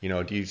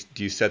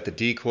you set the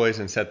decoys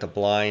and set the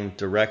blind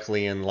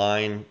directly in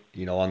line,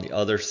 on the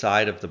other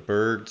side of the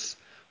birds,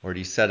 or do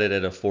you set it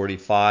at a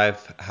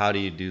 45? How do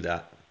you do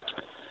that?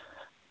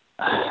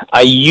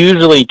 I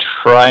usually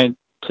try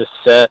to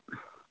set,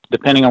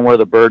 depending on where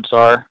the birds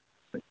are.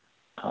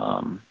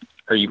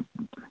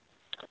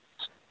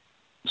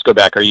 Let's go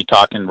back. Are you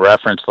talking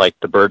reference like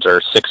the birds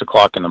are 6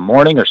 o'clock in the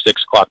morning or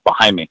 6 o'clock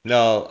behind me?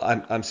 No,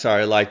 I'm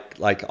sorry.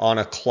 Like on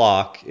a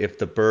clock, if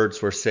the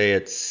birds were, say,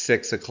 at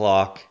 6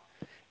 o'clock,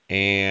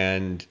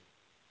 and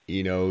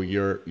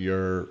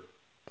you're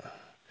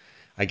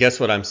I guess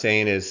what I'm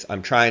saying is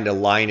I'm trying to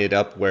line it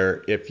up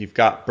where if you've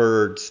got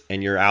birds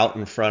and you're out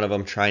in front of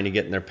them trying to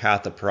get in their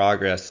path of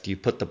progress, do you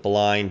put the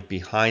blind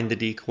behind the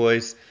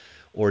decoys,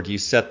 or do you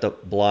set the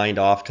blind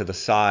off to the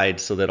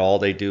side so that all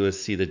they do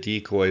is see the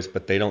decoys,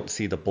 but they don't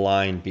see the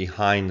blind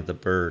behind the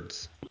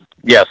birds?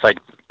 Yes,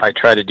 I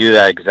try to do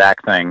that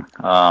exact thing.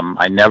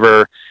 I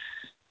never,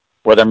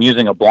 whether I'm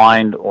using a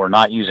blind or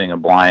not using a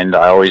blind,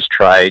 I always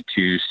try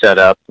to set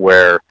up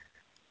where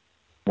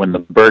when the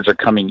birds are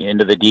coming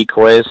into the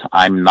decoys,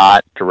 I'm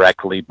not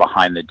directly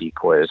behind the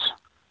decoys.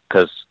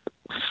 Because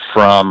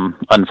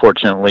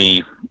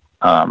unfortunately,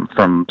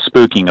 from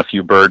spooking a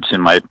few birds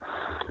in my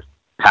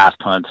past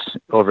hunts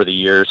over the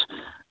years,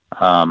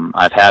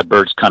 I've had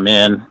birds come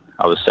in.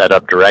 I was set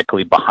up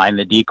directly behind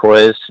the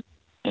decoys,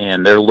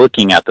 and they're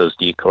looking at those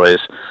decoys,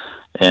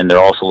 and they're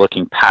also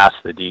looking past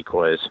the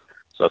decoys.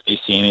 So if they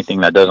see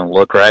anything that doesn't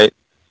look right,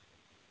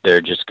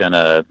 they're just going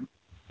to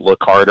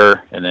look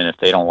harder, and then if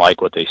they don't like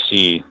what they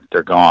see,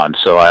 they're gone.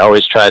 So I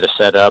always try to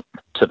set up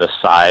to the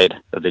side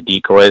of the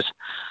decoys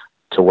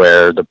to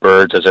where the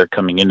birds, as they're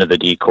coming into the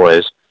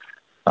decoys,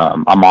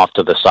 I'm off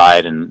to the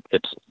side, and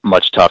it's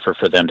much tougher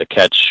for them to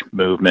catch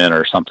movement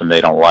or something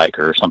they don't like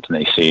or something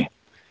they see.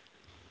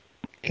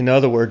 In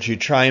other words, you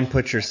try and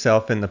put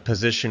yourself in the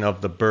position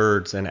of the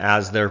birds, and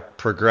as they're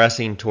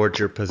progressing towards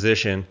your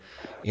position,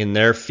 in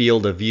their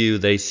field of view,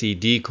 they see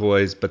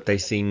decoys, but they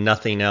see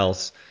nothing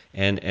else,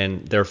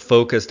 and they're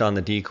focused on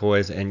the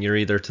decoys, and you're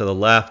either to the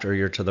left or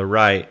you're to the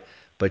right,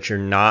 but you're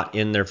not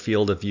in their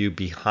field of view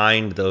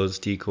behind those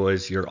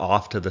decoys. You're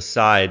off to the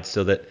side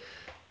so that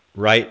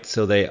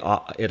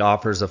it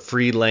offers a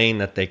free lane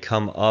that they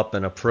come up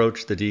and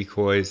approach the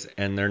decoys,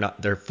 and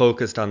they're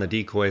focused on the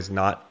decoys,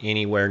 not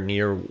anywhere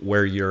near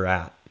where you're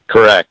at.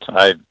 Correct.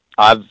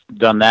 I've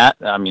done that.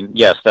 I mean,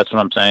 yes, that's what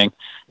I'm saying.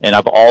 And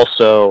I've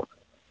also,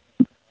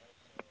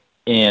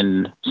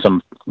 in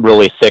some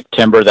really thick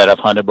timber that I've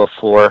hunted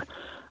before,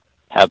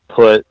 have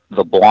put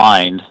the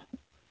blind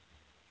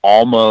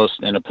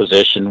almost in a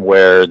position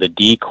where the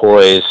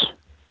decoys,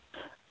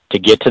 to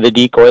get to the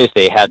decoys,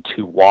 they had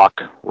to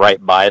walk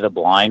right by the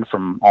blind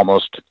from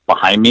almost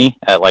behind me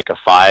at like a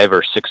 5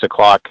 or 6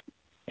 o'clock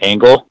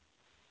angle,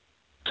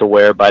 to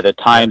where by the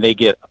time they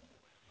get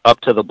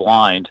up to the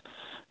blind,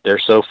 they're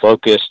so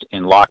focused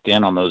and locked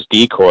in on those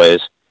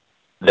decoys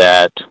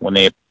that when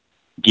they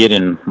get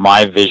in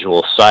my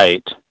visual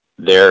sight,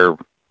 they're,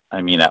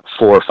 at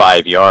 4 or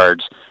 5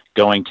 yards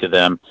going to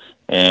them,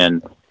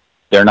 and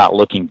they're not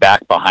looking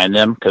back behind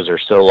them because they're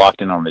so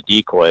locked in on the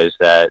decoys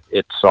that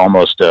it's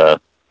almost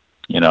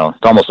it's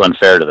almost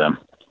unfair to them.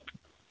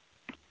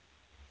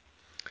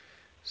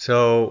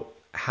 So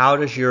how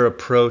does your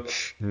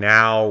approach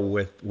now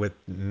with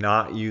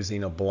not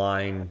using a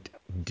blind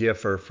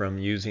differ from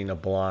using a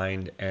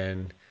blind,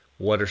 and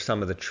what are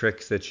some of the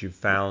tricks that you've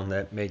found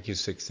that make you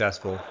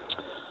successful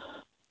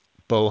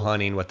bow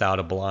hunting without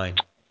a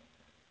blind?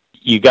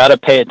 you got to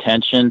pay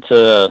attention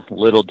to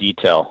little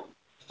detail.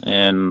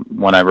 And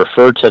when I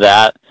refer to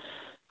that,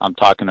 I'm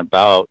talking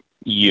about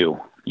you.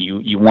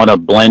 You want to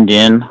blend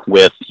in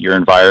with your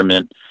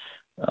environment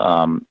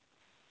to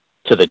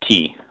the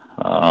T.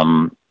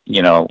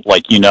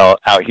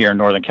 Out here in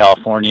Northern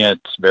California,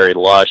 it's very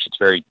lush. It's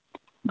very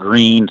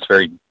green. It's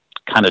very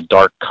kind of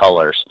dark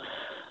colors.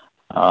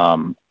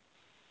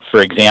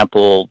 For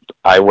example,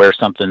 I wear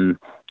something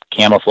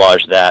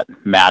camouflage that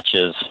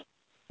matches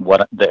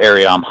what the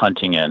area I'm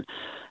hunting in,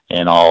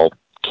 and I'll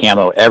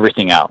camo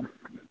everything out.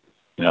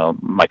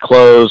 My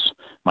clothes,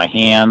 my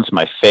hands,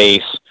 my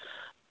face,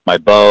 my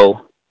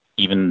bow,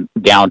 even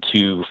down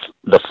to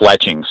the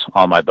fletchings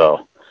on my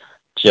bow.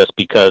 Just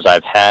because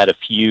I've had a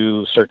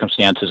few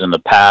circumstances in the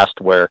past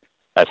where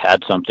I've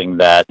had something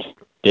that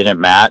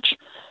didn't match,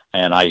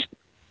 and I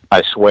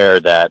swear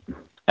that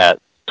at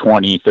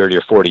 20, 30,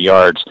 or 40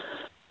 yards,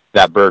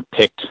 that bird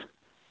picked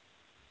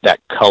that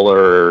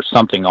color or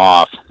something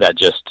off that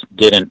just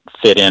didn't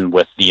fit in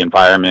with the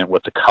environment,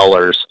 with the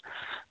colors.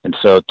 And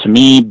so to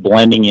me,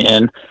 blending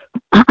in,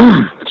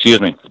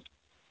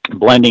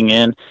 blending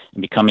in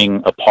and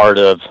becoming a part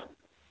of,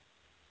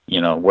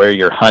 where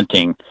you're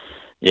hunting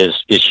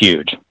is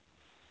huge.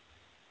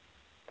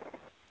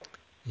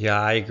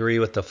 Yeah, I agree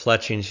with the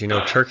fletchings.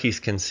 Turkeys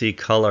can see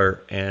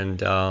color,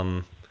 and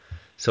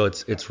so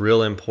it's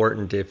real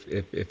important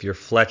if your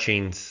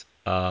fletchings,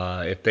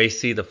 if they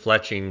see the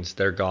fletchings,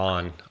 they're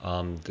gone.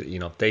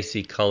 If they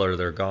see color,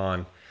 they're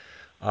gone.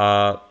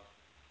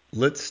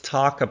 Let's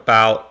talk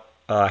about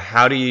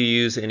how do you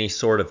use any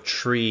sort of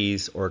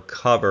trees or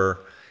cover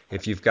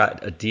if you've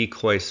got a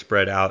decoy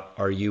spread out?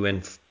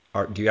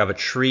 Do you have a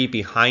tree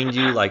behind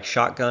you like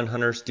shotgun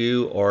hunters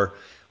do, or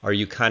are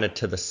you kind of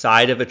to the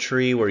side of a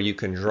tree where you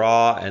can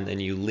draw and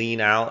then you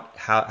lean out?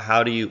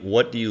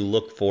 What do you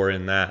look for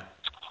in that?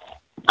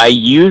 I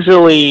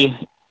usually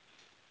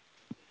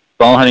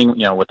bow hunting,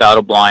 without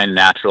a blind,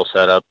 natural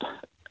setup.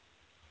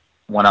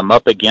 When I'm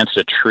up against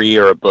a tree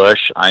or a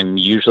bush, I'm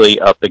usually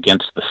up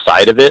against the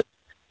side of it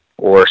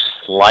or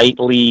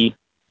slightly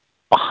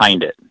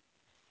behind it.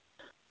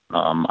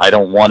 I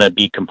don't want to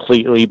be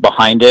completely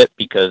behind it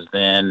because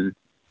then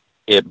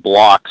it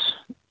blocks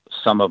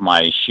some of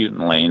my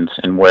shooting lanes,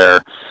 and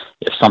where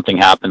if something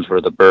happens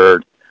where the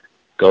bird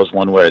goes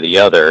one way or the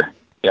other,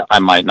 I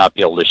might not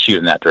be able to shoot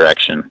in that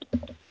direction.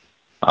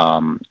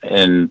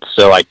 And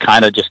so I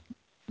kind of just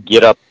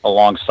get up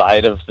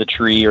alongside of the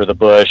tree or the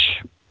bush,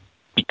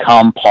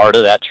 become part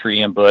of that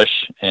tree and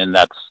bush, and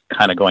that's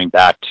kind of going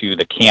back to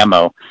the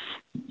camo,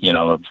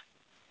 of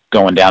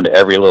going down to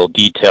every little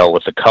detail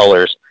with the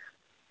colors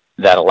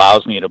that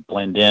allows me to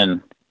blend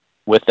in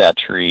with that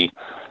tree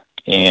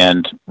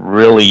and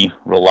really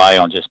rely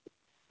on just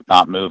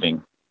not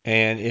moving.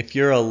 And if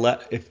you're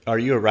are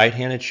you a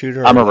right-handed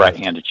shooter? I'm a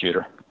right-handed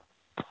shooter.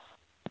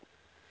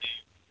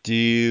 Do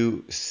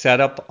you set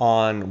up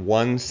on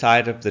one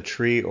side of the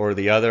tree or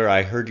the other?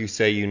 I heard you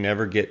say you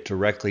never get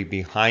directly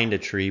behind a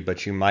tree,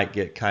 but you might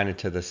get kind of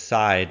to the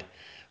side.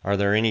 Are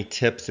there any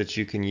tips that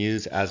you can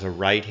use as a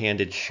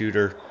right-handed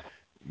shooter?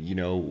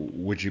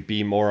 Would you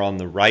be more on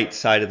the right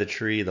side of the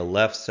tree, the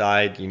left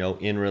side,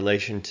 in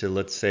relation to,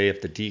 let's say, if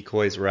the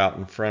decoys were out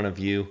in front of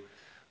you?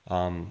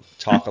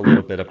 Talk a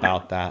little bit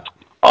about that.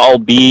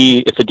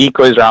 If the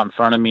decoys are out in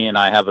front of me and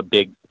I have a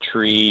big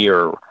tree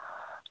or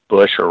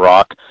bush or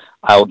rock,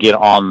 I'll get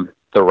on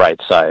the right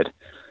side.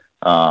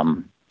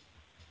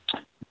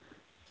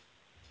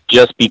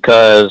 Just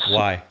because.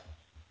 Why?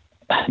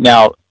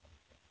 Now,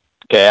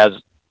 okay, as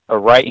a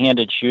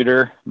right-handed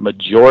shooter,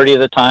 majority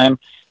of the time,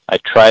 I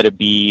try to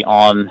be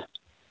on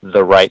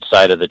the right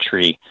side of the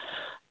tree.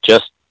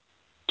 Just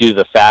due to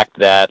the fact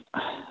that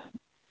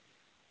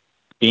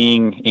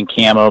being in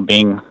camo,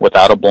 being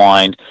without a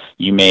blind,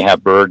 you may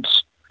have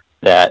birds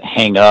that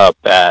hang up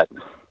at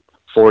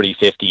 40,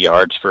 50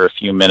 yards for a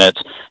few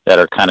minutes that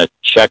are kind of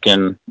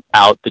checking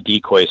out the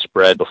decoy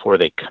spread before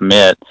they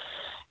commit.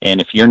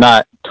 And if you're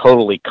not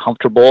totally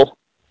comfortable,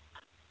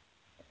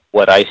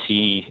 what I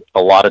see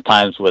a lot of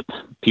times with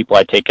people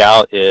I take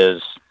out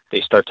is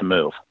they start to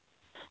move.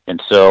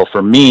 And so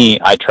for me,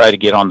 I try to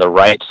get on the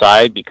right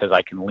side because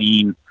I can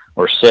lean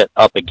or sit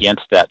up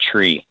against that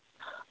tree.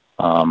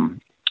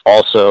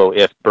 Also,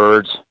 if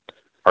birds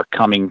are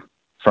coming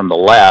from the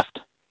left,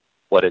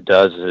 what it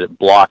does is it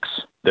blocks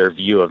their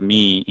view of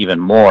me even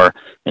more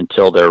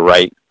until they're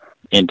right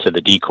into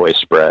the decoy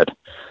spread.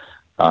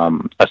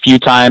 A few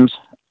times,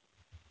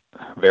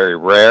 very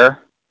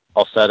rare,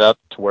 I'll set up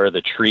to where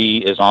the tree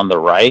is on the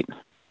right,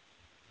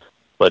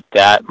 but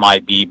that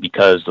might be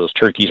because those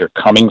turkeys are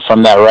coming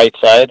from that right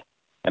side,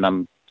 and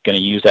I'm going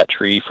to use that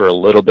tree for a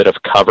little bit of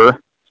cover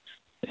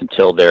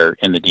until they're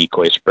in the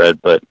decoy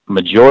spread. But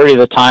majority of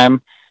the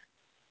time,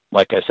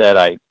 like I said,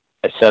 I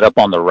set up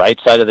on the right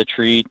side of the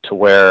tree to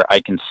where I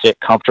can sit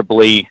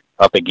comfortably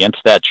up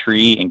against that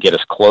tree and get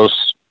as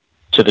close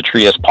to the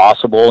tree as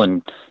possible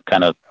and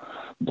kind of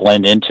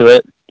blend into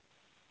it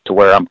to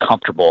where I'm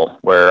comfortable,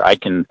 where I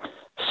can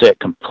sit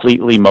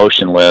completely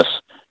motionless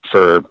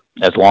for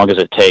as long as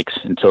it takes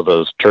until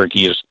those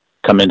turkeys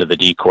come into the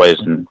decoys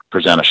and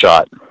present a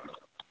shot.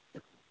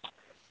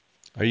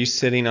 Are you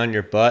sitting on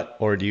your butt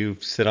or do you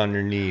sit on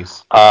your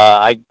knees?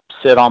 I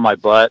sit on my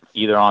butt,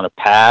 either on a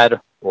pad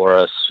or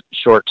a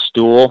short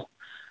stool.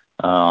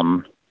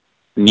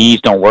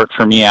 Knees don't work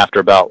for me after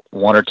about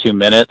 1 or 2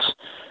 minutes.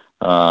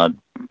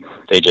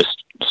 They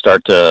just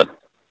start to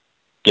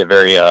get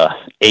very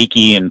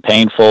achy and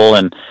painful,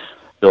 and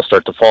they'll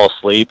start to fall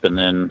asleep, and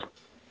then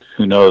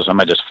who knows, I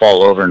might just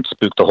fall over and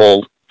spook the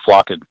whole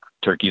flock of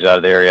turkeys out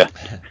of the area.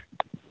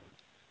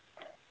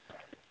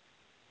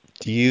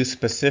 Do you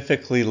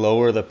specifically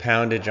lower the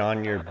poundage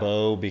on your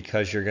bow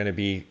because you're going to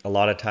be a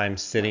lot of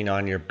times sitting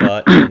on your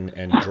butt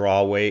and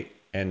draw weight?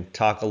 And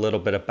talk a little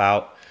bit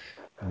about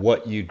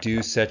what you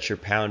do set your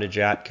poundage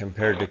at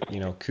compared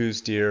to,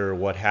 Coues deer or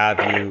what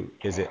have you.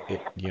 Is it,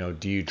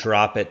 do you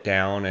drop it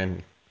down,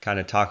 and kind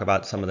of talk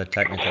about some of the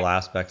technical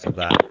aspects of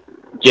that?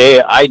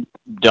 Jay, I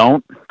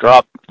don't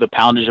drop the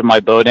poundage of my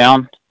bow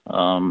down.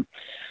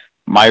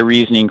 My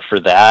reasoning for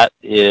that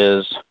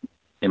is,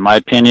 in my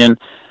opinion,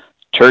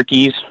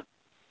 turkeys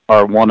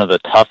are one of the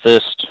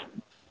toughest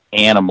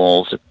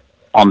animals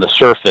on the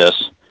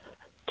surface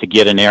to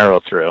get an arrow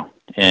through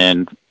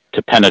and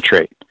to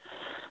penetrate.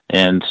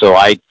 And so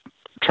I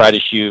try to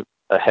shoot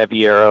a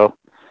heavy arrow,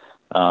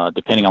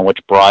 depending on which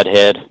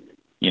broadhead.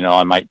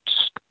 I might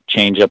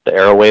change up the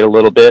arrow weight a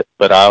little bit,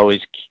 but I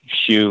always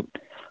shoot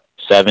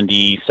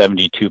 70,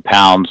 72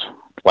 pounds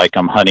like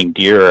I'm hunting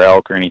deer or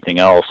elk or anything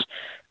else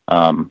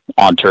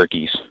on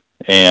turkeys.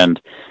 And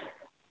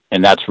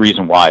that's the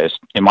reason why. Is,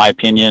 in my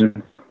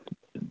opinion,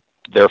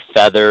 their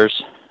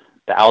feathers,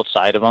 the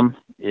outside of them,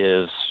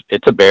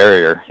 it's a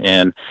barrier.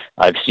 And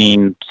I've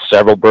seen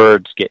several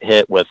birds get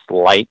hit with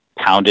light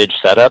poundage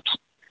setups,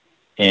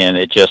 and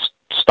it just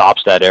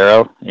stops that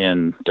arrow,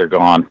 and they're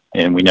gone,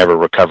 and we never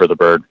recover the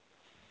bird.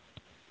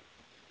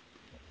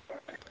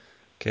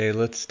 Okay,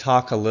 let's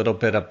talk a little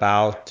bit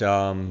about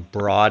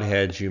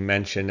broadheads you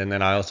mentioned, and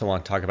then I also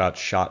want to talk about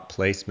shot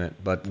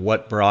placement. But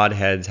what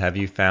broadheads have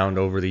you found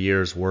over the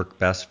years work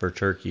best for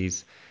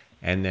turkeys?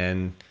 And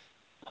then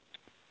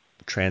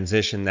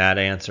transition that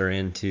answer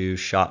into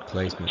shot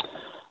placement.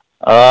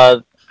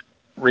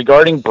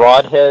 Regarding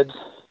broadheads,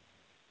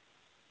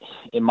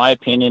 in my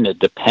opinion, it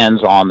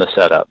depends on the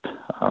setup.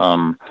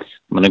 I'm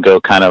going to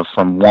go kind of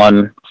from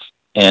one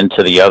end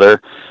to the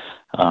other.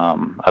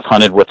 I've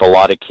hunted with a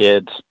lot of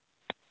kids,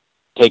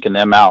 taken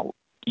them out,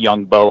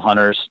 young bow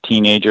hunters,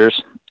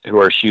 teenagers who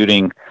are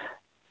shooting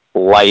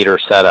lighter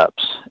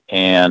setups.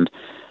 And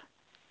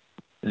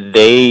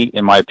they,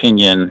 in my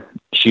opinion,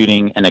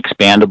 shooting an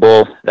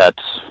expandable,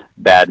 that's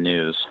bad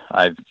news.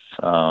 I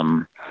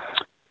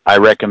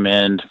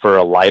recommend for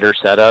a lighter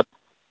setup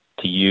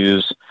to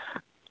use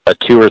a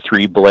 2 or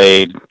 3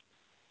 blade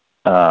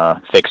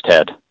fixed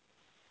head,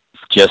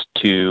 just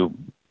to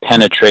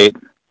penetrate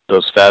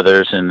those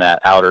feathers in that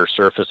outer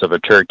surface of a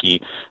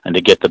turkey and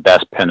to get the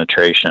best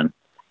penetration.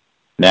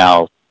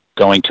 Now,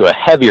 going to a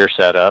heavier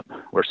setup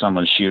where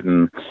someone's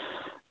shooting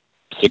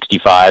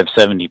 65,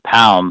 70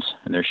 pounds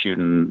and they're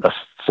shooting a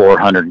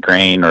 400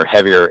 grain or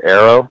heavier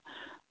arrow,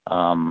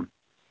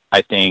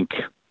 I think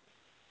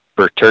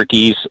for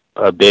turkeys,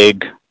 a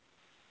big,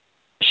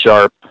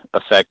 sharp,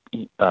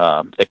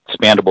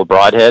 expandable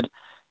broadhead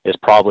is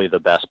probably the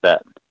best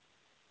bet.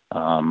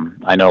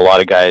 I know a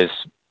lot of guys,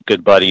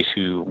 good buddies,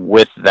 who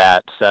with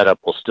that setup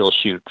will still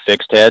shoot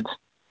fixed heads,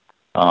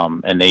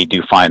 and they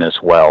do fine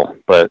as well.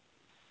 But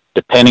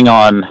depending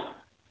on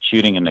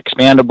shooting an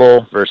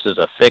expandable versus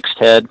a fixed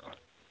head,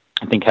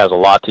 I think has a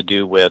lot to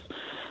do with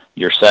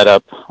your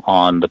setup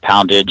on the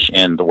poundage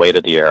and the weight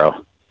of the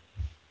arrow.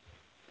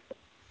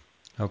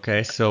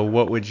 Okay, so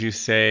what would you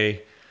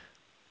say,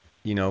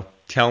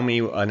 tell me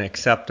an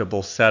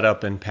acceptable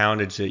setup and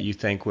poundage that you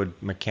think would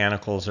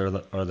mechanicals or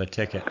the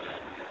ticket?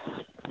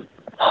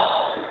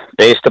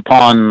 Based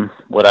upon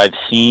what I've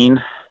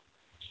seen,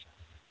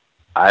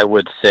 I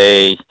would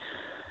say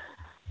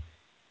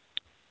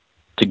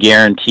to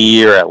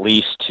guarantee, or at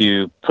least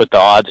to put the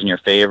odds in your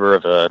favor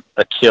of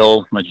a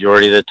kill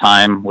majority of the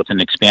time with an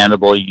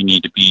expandable, you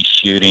need to be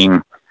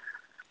shooting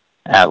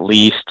at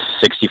least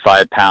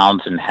 65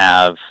 pounds and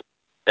have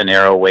an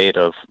arrow weight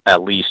of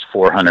at least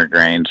 400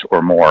 grains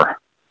or more.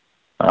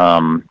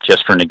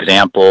 Just for an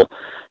example,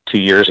 2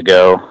 years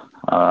ago,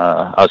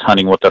 I was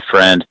hunting with a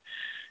friend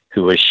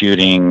who was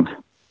shooting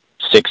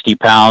 60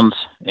 pounds,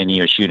 and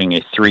he was shooting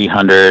a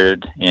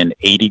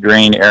 380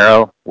 grain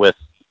arrow with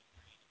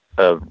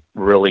a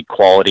really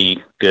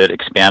quality, good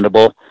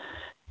expandable.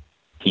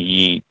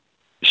 He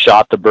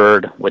shot the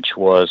bird, which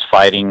was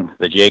fighting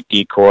the Jake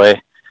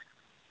decoy.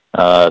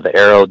 The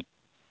arrow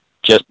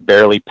just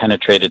barely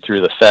penetrated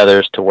through the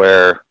feathers to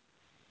where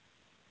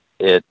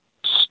it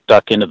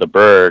stuck into the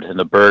bird, and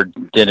the bird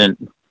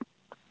didn't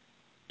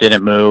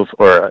move,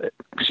 or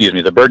excuse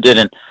me, the bird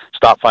didn't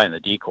stop fighting the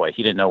decoy.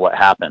 He didn't know what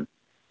happened.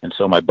 And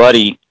so my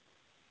buddy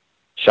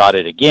shot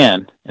it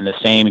again, and the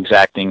same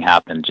exact thing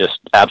happened. Just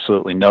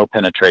absolutely no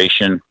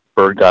penetration.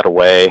 Bird got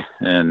away,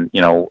 and,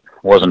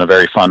 wasn't a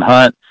very fun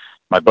hunt.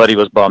 My buddy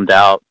was bummed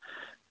out,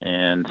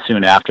 and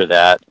soon after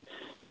that,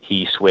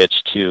 he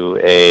switched to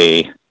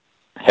a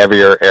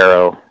heavier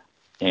arrow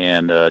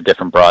and a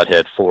different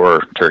broadhead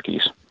for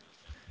turkeys.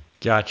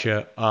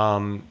 Gotcha.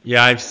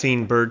 Yeah, I've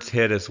seen birds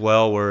hit as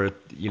well where,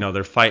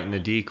 they're fighting the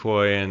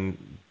decoy, and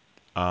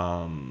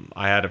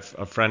I had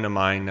a friend of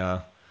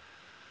mine,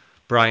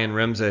 Brian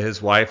Rimza,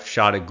 his wife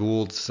shot a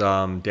Gould's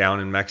down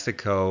in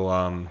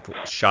Mexico,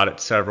 shot it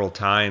several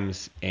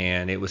times,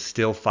 and it was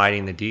still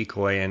fighting the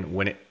decoy. And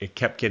when it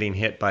kept getting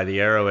hit by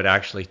the arrow, it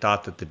actually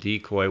thought that the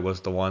decoy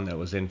was the one that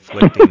was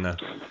inflicting the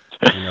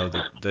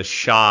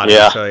shot.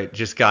 Yeah. And so it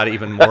just got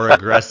even more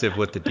aggressive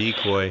with the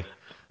decoy.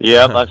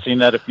 Yep, I've seen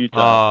that a few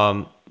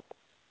times.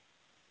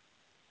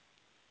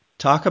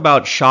 Talk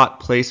about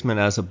shot placement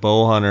as a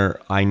bow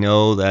hunter. I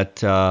know that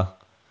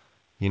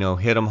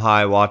hit 'em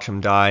high, watch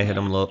 'em die, hit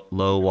 'em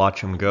low,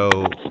 watch 'em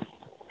go.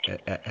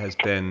 It has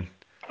been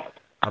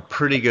a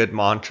pretty good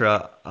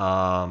mantra.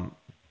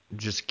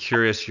 Just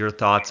curious your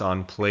thoughts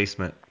on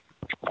placement.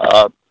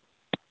 I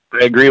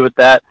agree with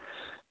that.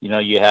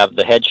 You have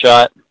the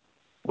headshot,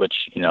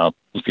 which,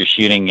 if you're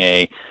shooting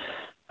a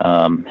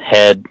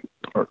head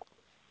or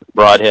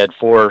broadhead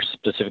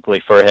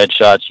specifically for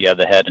headshots, you have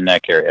the head and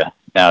neck area.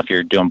 Now, if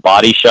you're doing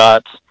body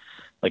shots,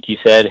 like you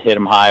said, hit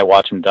them high,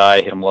 watch them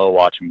die, hit them low,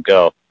 watch them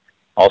go.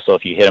 Also,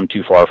 if you hit them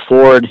too far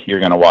forward, you're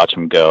going to watch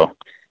them go.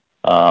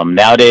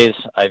 Nowadays,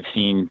 I've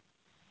seen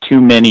too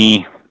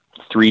many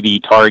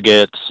 3D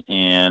targets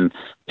and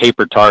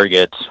paper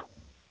targets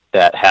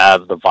that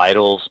have the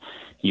vitals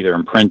either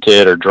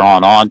imprinted or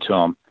drawn onto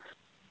them,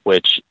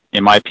 which,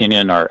 in my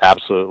opinion, are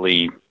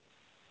absolutely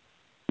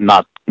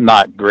not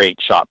great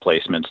shot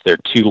placements. They're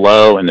too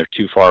low and they're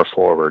too far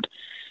forward.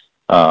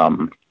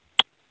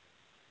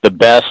 The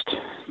best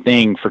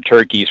thing for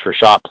turkeys for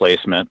shot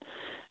placement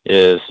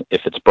is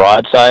if it's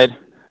broadside,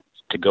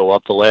 to go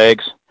up the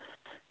legs,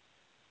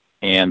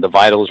 and the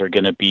vitals are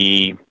going to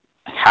be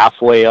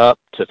halfway up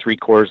to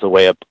 3/4 of the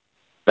way up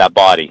that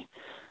body.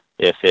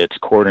 If it's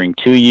quartering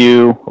to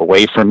you,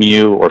 away from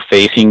you, or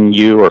facing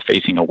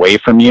away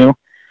from you,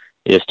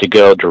 is to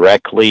go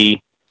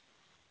directly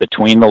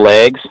between the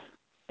legs.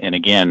 And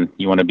again,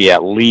 you want to be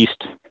at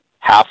least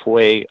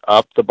halfway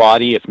up the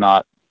body, if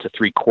not to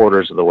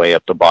 3/4 of the way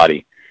up the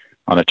body.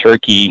 On a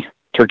turkey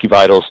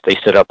vitals, they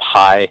sit up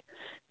high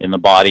in the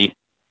body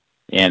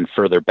and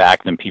further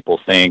back than people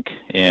think.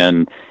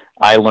 And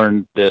I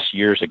learned this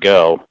years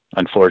ago,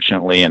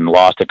 unfortunately, and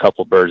lost a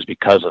couple birds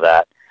because of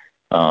that.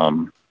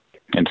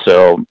 And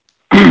so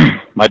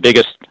my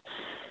biggest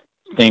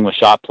thing with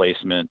shot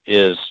placement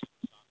is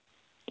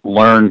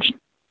learn,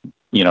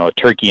 a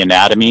turkey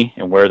anatomy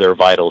and where their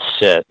vitals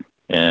sit,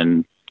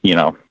 and,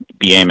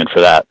 be aiming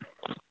for that.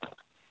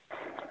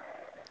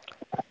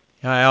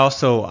 Yeah,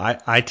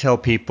 I tell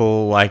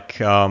people, like,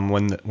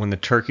 when the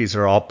turkeys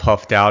are all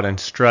puffed out and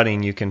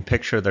strutting, you can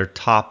picture their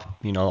top,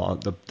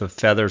 the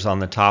feathers on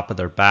the top of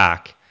their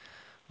back.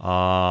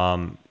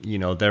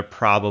 They're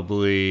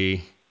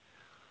probably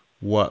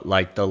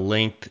like the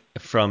length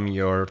from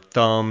your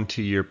thumb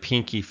to your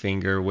pinky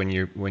finger when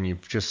you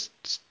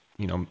just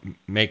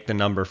make the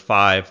number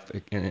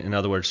 5. In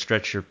other words,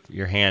 stretch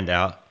your hand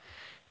out,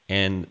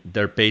 and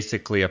they're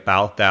basically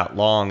about that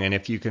long. And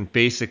if you can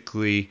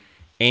basically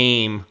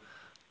aim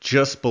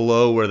just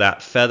below where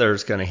that feather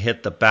is going to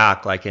hit the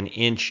back, like an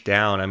inch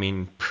down, I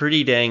mean,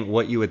 pretty dang,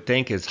 what you would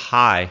think is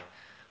high,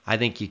 I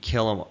think you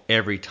kill them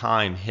every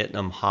time hitting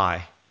them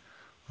high.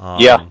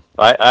 Yeah,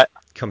 I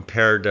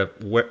compared to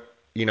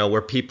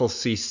where people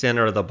see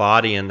center of the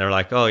body and they're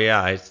like, oh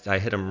yeah, I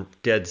hit them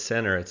dead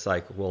center. It's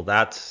like, well,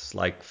 that's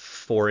like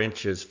 4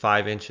 inches,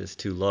 5 inches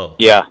too low.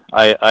 Yeah,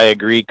 I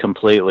agree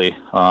completely.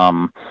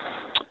 And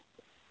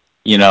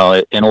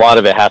a lot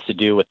of it has to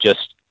do with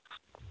just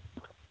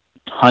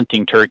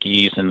hunting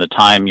turkeys and the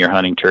time you're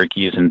hunting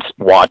turkeys and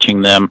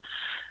watching them.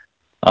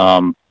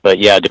 But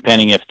yeah,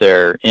 depending if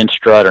they're in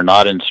strut or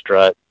not in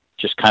strut,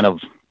 just kind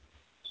of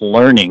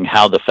learning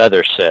how the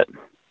feathers sit.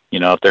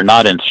 If they're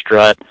not in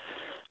strut,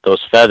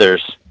 those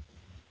feathers,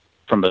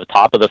 from the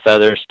top of the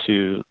feathers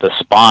to the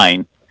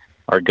spine,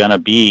 are going to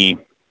be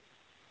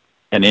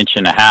 1.5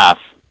 inches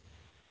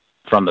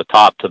from the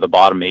top to the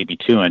bottom, maybe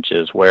 2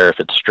 inches, where if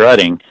it's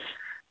strutting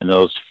and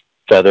those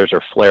feathers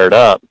are flared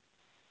up,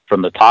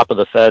 from the top of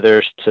the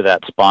feathers to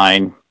that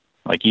spine,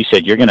 like you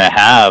said, you're going to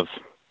have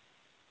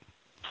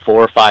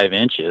 4 or 5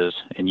 inches,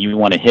 and you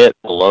want to hit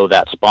below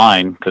that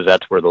spine because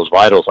that's where those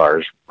vitals are,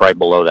 is right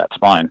below that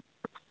spine.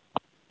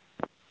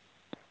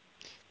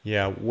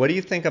 Yeah, what do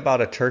you think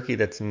about a turkey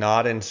that's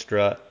not in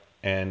strut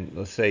and,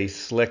 let's say,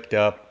 slicked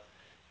up?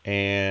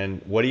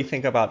 And what do you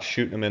think about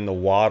shooting them in the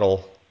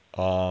wattle?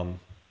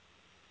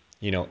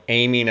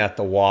 Aiming at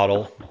the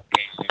wattle,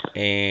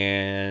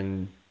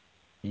 and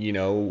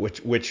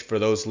which for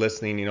those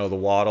listening, the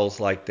wattle's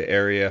like the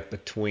area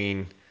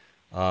between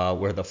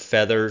where the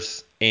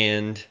feathers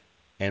end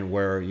and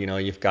where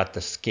you've got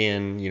the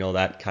skin,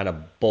 that kind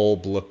of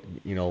bulb look,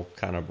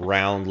 kind of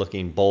round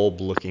looking bulb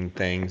looking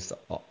things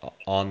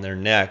on their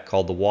neck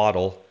called the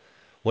wattle.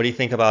 What do you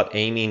think about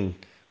aiming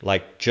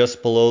like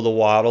just below the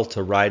wattle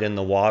to right in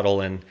the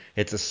wattle, and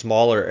it's a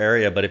smaller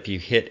area, but if you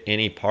hit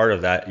any part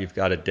of that, you've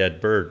got a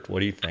dead bird. What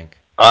do you think?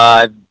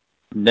 I've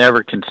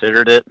never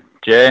considered it,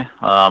 Jay.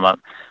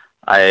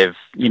 I've,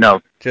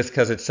 Just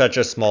because it's such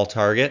a small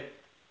target?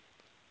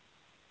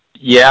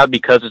 yeah,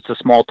 because it's a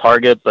small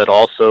target, but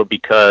also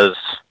because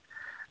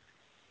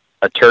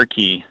a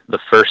turkey, the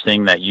first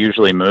thing that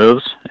usually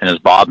moves and is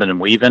bobbing and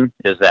weaving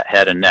is that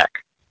head and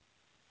neck.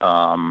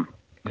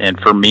 And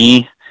for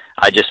me,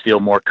 I just feel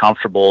more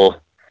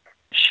comfortable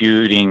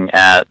shooting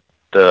at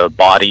the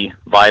body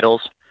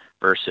vitals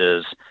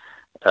versus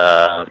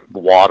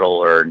wattle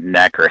or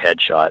neck or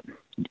headshot.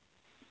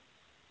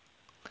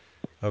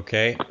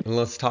 Okay,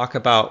 let's talk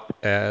about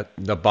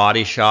the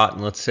body shot,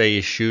 and let's say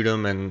you shoot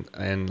them,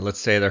 and let's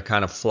say they're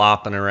kind of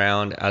flopping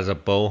around. As a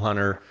bow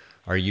hunter,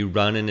 are you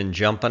running and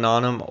jumping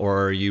on them,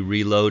 or are you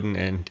reloading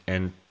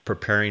and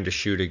preparing to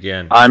shoot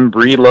again? I'm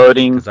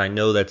reloading. Because I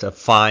know that's a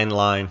fine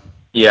line.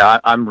 Yeah,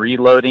 I'm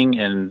reloading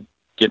and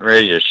getting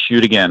ready to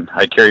shoot again.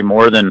 I carry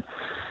more than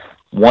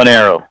one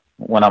arrow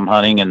when I'm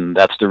hunting, and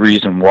that's the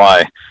reason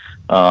why.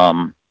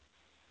 And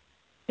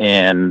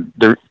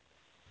there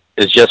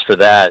is just for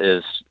that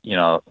is,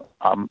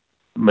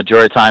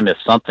 majority of the time, if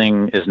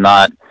something is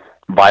not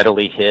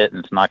vitally hit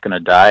and it's not going to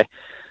die,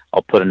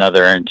 I'll put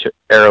another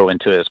arrow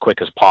into it as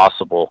quick as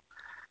possible.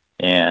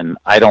 And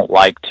I don't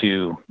like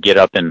to get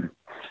up and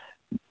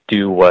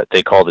do what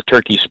they call the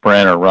turkey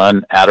sprint or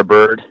run at a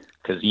bird,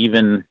 because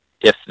even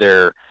if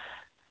they're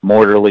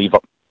mortally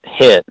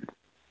hit,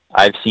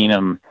 I've seen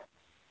them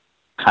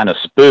kind of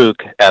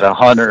spook at a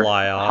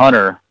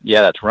hunter,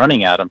 yeah, that's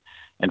running at them,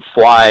 and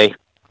fly,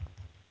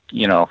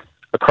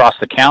 across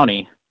the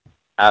county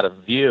out of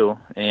view,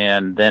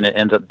 and then it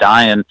ends up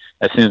dying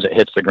as soon as it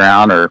hits the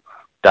ground or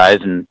dies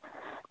and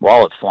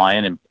while it's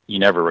flying, and you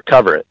never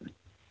recover it.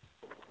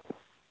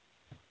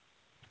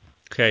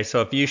 Okay,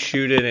 so if you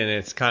shoot it and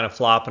it's kind of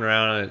flopping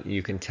around and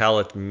you can tell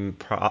it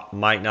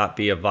might not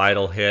be a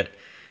vital hit,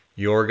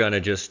 you're going to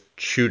just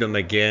shoot them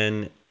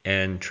again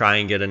and try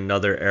and get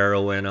another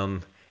arrow in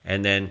them,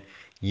 and then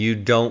you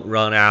don't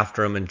run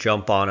after them and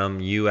jump on them.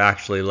 You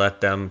actually let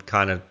them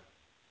kind of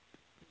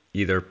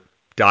either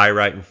die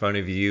right in front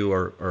of you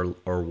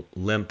or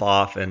limp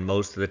off, and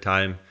most of the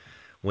time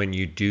when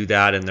you do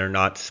that and they're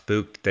not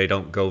spooked, they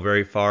don't go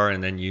very far,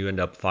 and then you end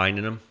up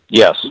finding them.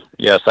 Yes,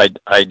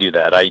 I do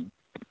that. I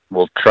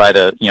will try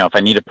to, if I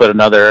need to put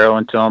another arrow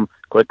into them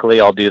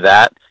quickly, I'll do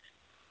that.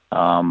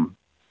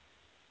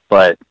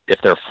 But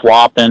if they're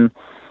flopping,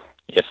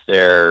 if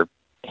they're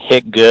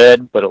hit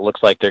good, but it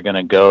looks like they're going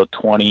to go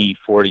 20,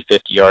 40,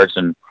 50 yards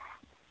and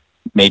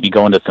maybe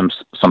go into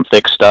some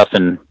thick stuff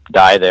and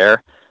die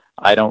there,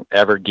 I don't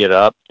ever get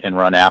up and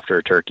run after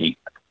a turkey.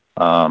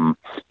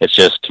 It's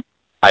just,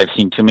 I've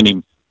seen too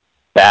many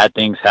bad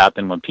things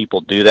happen when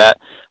people do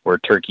that, where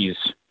turkeys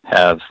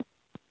have,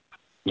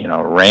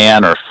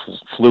 ran or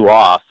flew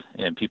off,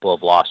 and people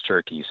have lost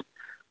turkeys.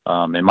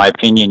 In my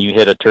opinion, you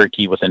hit a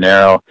turkey with an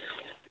arrow,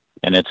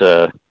 and it's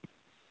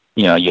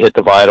you hit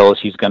the vitals,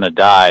 he's going to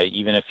die.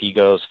 Even if he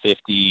goes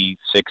 50,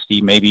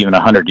 60, maybe even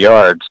 100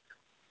 yards,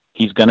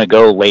 he's going to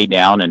go lay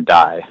down and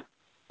die.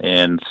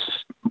 And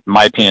in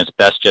my opinion, it's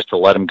best just to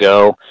let him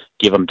go,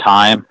 give him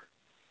time,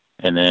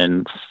 and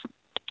then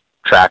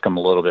track him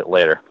a little bit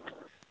later.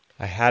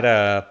 I had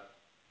a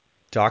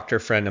doctor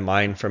friend of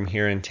mine from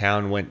here in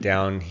town went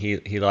down.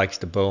 He likes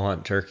to bow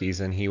hunt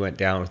turkeys, and he went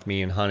down with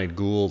me and hunted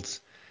Goulds.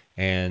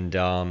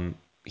 And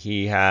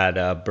he had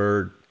a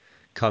bird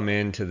come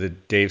into the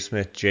Dave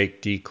Smith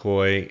Jake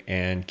decoy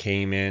and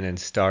came in and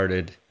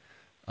started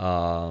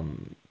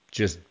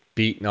just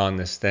beating on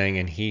this thing.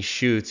 And he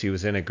shoots. He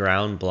was in a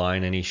ground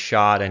blind, and he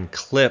shot and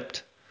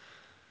clipped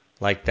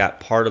like that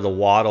part of the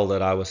wattle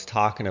that I was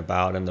talking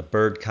about. And the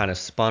bird kind of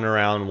spun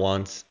around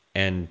once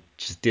and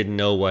just didn't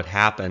know what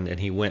happened, and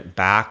he went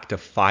back to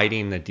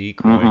fighting the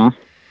decoy.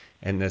 Mm-hmm.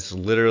 And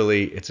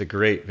it's a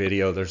great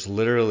video. There's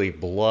literally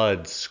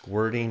blood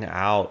squirting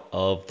out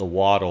of the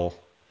wattle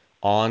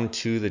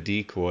onto the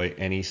decoy,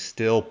 and he's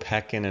still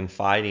pecking and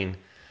fighting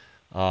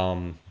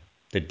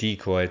the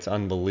decoy. It's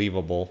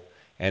unbelievable.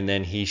 And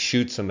then he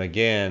shoots him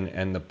again,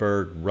 and the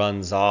bird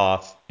runs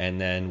off, and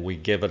then we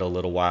give it a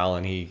little while,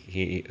 and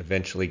he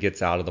eventually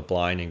gets out of the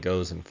blind and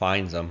goes and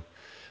finds him.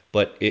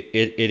 But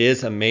it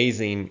is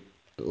amazing.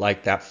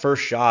 Like that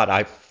first shot,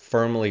 I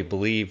firmly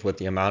believe with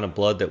the amount of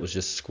blood that was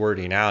just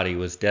squirting out, he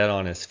was dead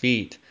on his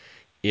feet.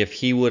 If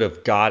he would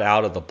have got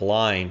out of the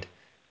blind,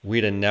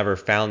 we'd have never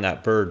found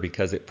that bird,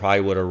 because it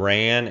probably would have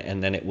ran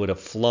and then it would have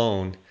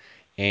flown.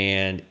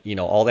 And,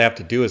 all they have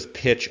to do is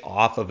pitch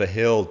off of a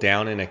hill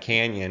down in a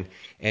canyon.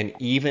 And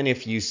even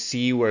if you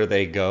see where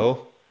they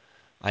go,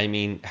 I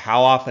mean,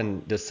 how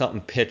often does something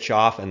pitch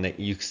off and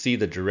that you see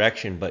the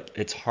direction, but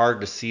it's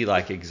hard to see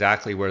like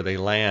exactly where they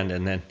land,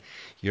 and then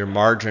your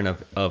margin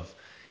of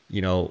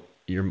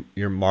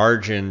your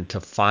margin to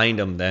find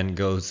them then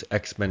goes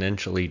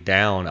exponentially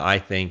down, I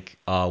think,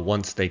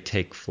 once they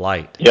take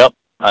flight. Yep,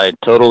 I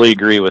totally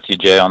agree with you,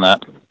 Jay, on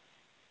that.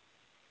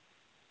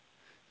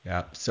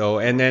 Yeah. So,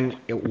 and then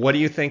what do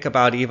you think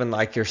about even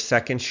like your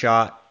second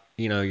shot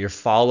your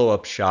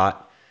follow-up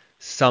shot,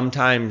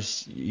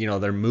 sometimes,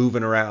 they're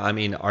moving around. I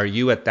mean, are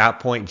you at that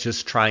point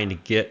just trying to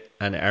get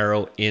an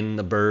arrow in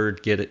the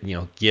bird, get it,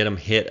 get them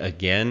hit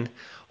again?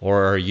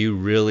 Or are you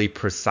really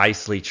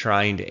precisely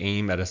trying to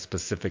aim at a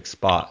specific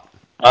spot?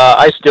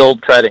 I still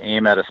try to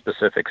aim at a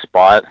specific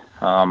spot.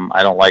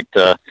 I don't like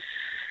to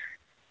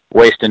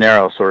waste an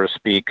arrow, so to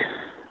speak.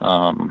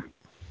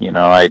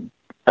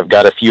 I've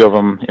got a few of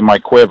them in my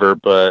quiver,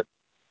 but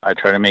I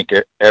try to make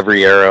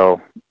every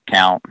arrow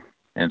count.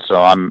 And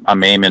so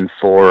I'm aiming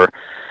for,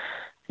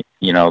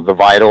 the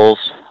vitals,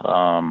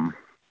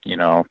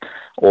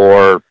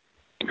 or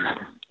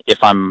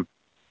if I'm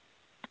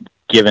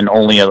given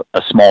only a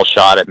small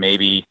shot at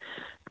maybe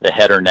the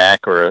head or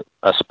neck or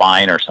a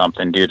spine or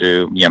something due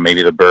to,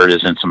 maybe the bird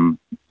is in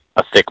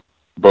a thick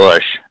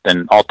bush,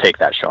 then I'll take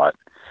that shot.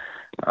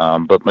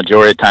 But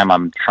majority of the time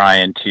I'm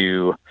trying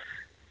to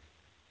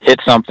hit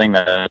something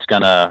that's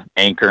going to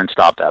anchor and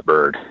stop that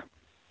bird.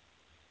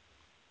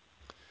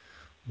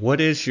 What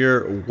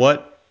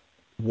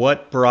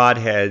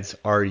broadheads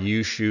are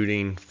you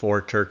shooting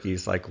for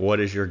turkeys? Like, what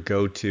is your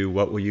go-to?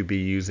 What will you be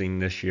using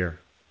this year?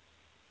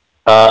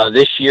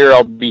 This year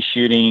I'll be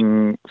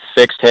shooting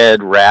fixed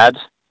head rad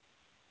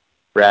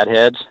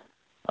heads.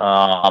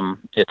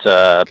 It's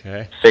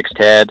a fixed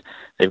head.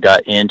 They've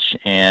got inch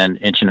and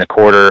a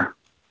quarter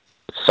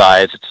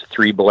size. It's a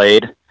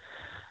 3-blade.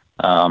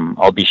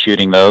 I'll be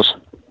shooting those.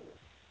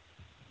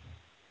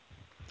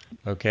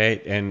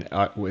 Okay, and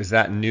is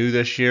that new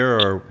this year,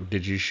 or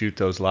did you shoot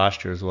those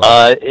last year as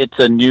well? It's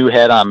a new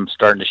head I'm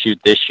starting to shoot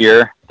this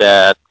year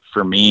that,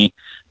 for me,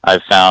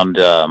 I've found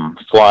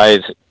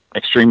flies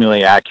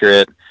extremely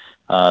accurate.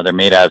 They're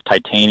made out of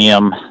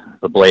titanium.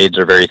 The blades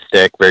are very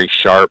thick, very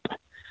sharp.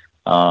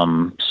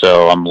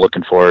 So I'm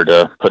looking forward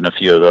to putting a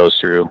few of those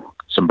through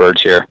some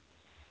birds here.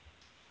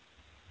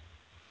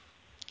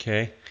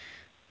 Okay.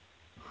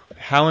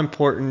 How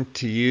important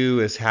to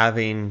you is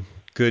having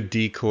good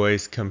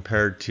decoys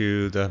compared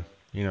to the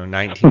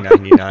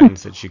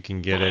 1999s that you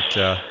can get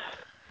at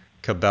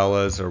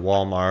Cabela's or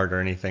Walmart or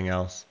anything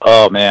else?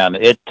 Oh man,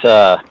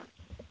 let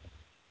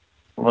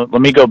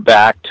me go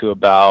back to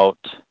about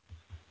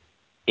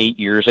 8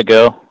 years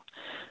ago.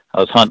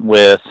 I was hunting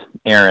with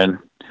Aaron,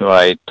 who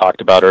I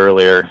talked about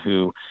earlier,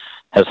 who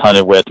has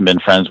hunted with and been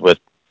friends with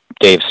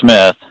Dave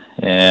Smith,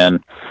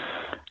 and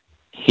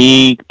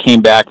he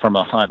came back from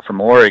a hunt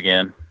from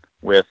Oregon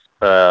with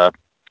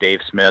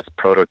Dave Smith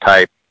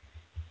prototype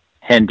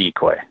hen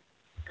decoy.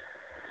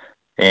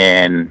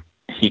 And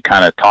he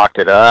kind of talked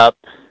it up.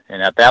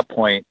 And at that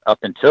point, up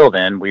until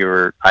then,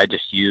 I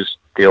just used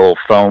the old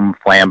foam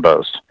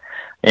flambeaus.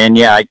 And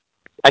yeah,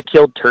 I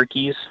killed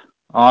turkeys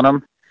on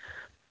them,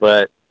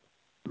 but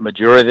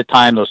majority of the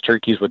time those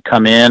turkeys would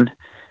come in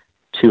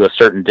to a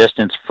certain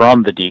distance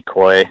from the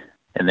decoy,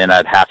 and then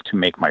I'd have to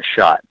make my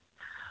shot.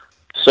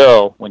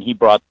 So when he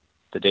brought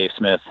the Dave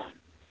Smith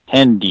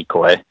hen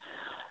decoy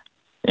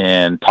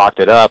and talked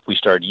it up, we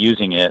started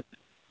using it.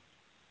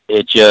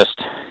 It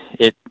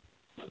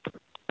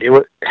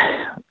was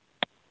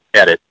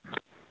edit.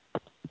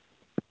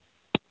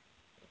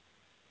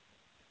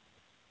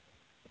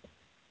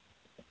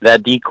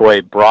 That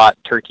decoy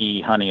brought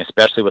turkey hunting,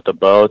 especially with the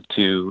bow,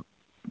 to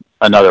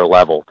another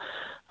level.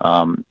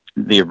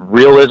 The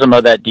realism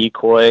of that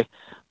decoy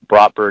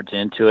brought birds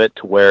into it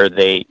to where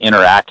they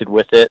interacted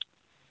with it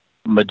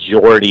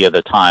majority of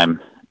the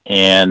time.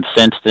 And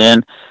since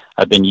then,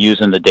 I've been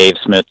using the Dave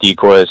Smith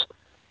decoys.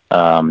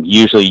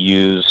 Usually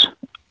use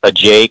a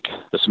Jake,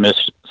 the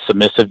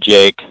submissive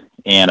Jake,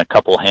 and a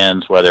couple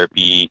hens, whether it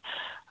be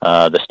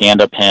the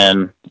stand-up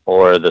hen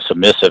or the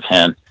submissive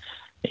hen.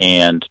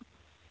 And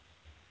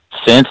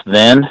since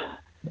then,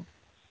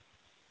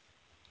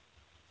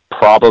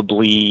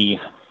 probably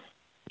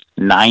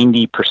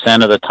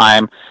 90% of the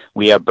time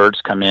we have birds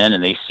come in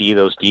and they see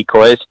those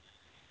decoys,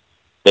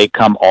 they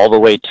come all the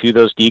way to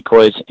those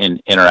decoys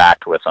and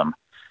interact with them.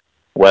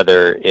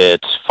 Whether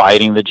it's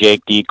fighting the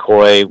Jake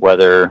decoy,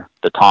 whether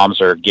the toms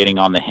are getting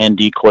on the hen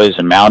decoys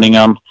and mounting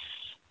them,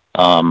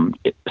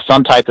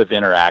 some type of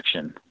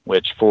interaction,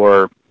 which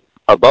for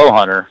a bow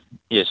hunter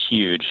is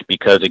huge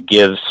because it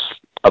gives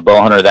a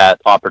bow hunter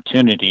that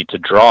opportunity to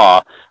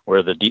draw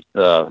where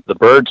the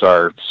birds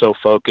are so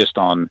focused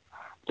on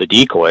the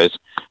decoys,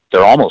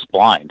 they're almost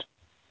blind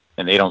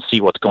and they don't see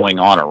what's going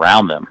on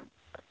around them.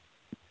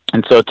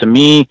 And so to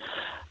me,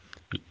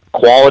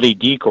 quality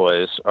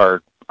decoys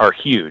are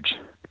huge,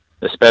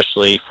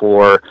 especially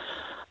for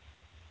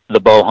the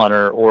bow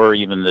hunter or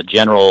even the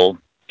general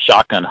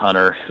shotgun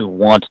hunter who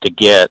wants to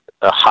get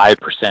a high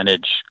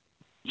percentage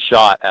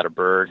shot at a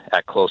bird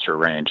at closer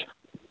range.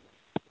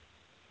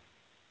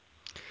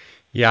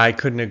 Yeah, I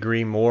couldn't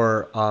agree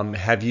more.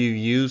 Have you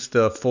used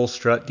the full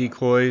strut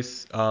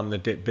decoys,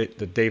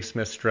 the Dave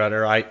Smith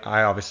strutter? I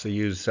obviously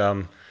use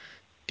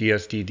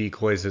DSD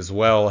decoys as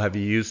well. Have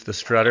you used the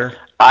strutter?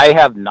 I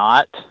have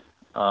not.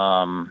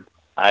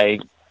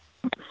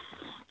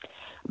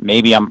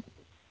 Maybe I'm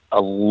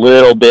a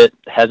little bit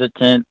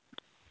hesitant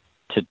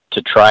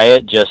to try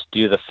it, just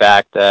due to the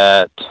fact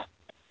that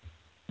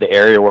the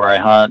area where I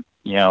hunt,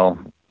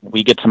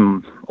 we get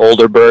some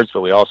older birds,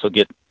 but we also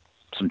get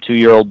some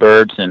 2-year-old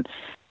birds, and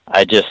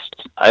I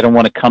don't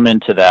want to come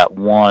into that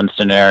one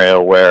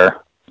scenario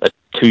where a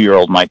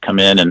 2-year-old might come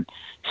in and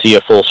see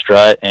a full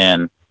strut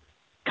and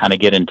kind of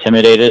get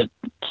intimidated.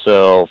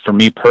 So for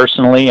me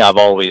personally, I've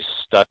always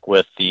stuck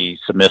with the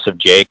submissive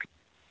Jake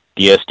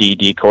DSD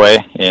decoy,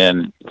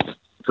 and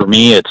for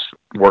me, it's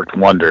worked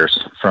wonders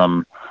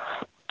from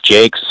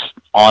Jakes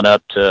on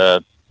up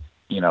to,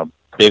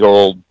 big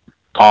old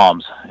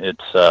Toms.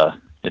 It's a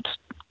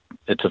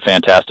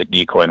fantastic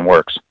decoy and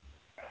works.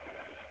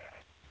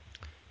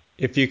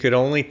 If you could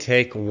only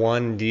take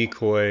one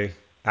decoy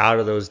out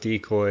of those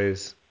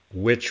decoys,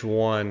 which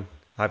one?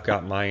 I've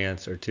got my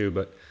answer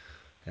too,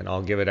 and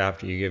I'll give it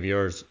after you give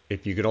yours.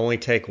 If you could only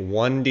take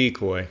one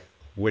decoy,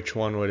 which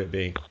one would it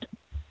be?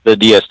 The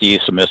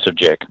DSD submissive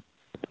Jake.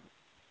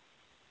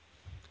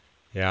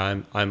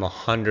 Yeah, I'm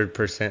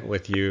 100%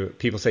 with you.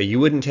 People say you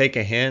wouldn't take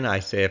a hen. I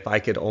say if I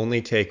could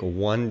only take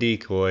one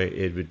decoy,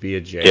 it would be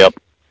a Jake. Yep.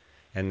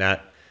 And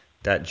that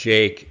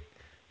Jake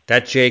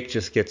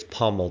just gets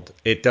pummeled.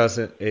 It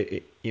doesn't,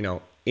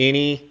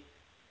 any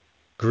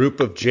group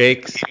of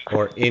Jakes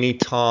or any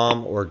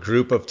Tom or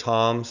group of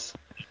Toms,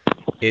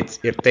 it's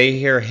if they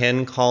hear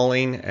hen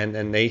calling and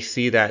then they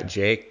see that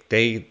Jake,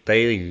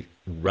 they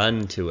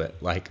run to it.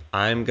 Like,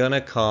 I'm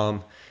gonna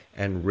come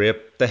and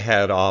rip the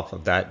head off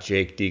of that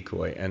Jake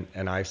decoy,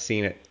 and I've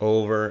seen it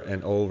over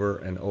and over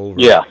and over.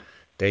 Yeah.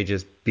 They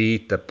just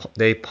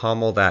they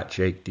pummel that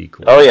Jake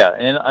decoy. Oh yeah,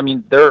 and I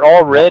mean they're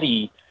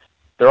already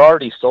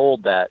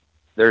sold that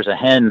there's a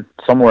hen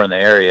somewhere in the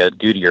area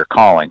due to your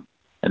calling,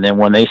 and then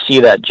when they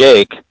see that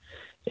Jake,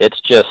 it's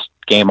just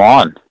game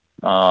on.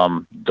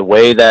 The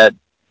way that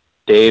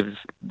Dave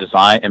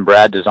designed and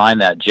Brad designed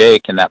that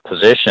Jake in that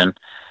position,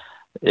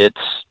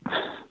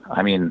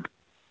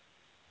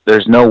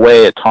 there's no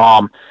way a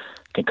Tom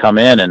can come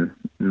in and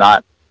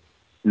not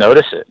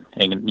notice it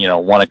and,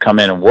 want to come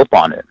in and whoop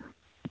on it,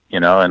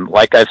 and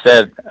like I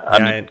said,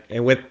 and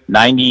with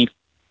 95%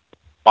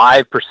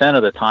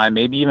 of the time,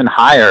 maybe even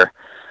higher,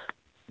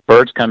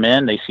 birds come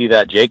in, they see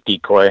that Jake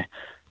decoy,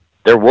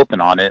 they're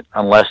whooping on it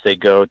unless they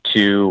go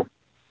to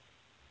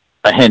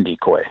a hen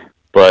decoy.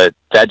 But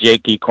that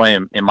Jake decoy,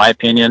 in my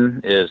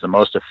opinion, is the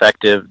most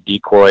effective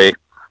decoy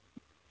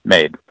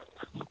made.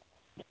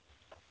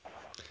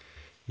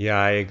 Yeah,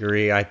 I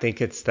agree. I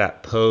think it's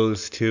that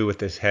pose too,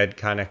 with his head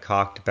kind of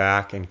cocked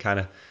back and kind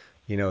of,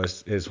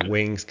 his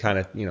wings kind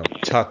of,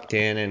 tucked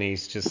in, and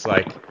he's just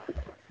like,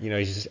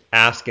 he's just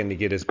asking to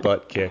get his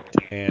butt kicked.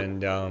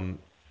 And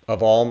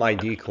of all my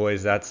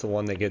decoys, that's the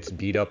one that gets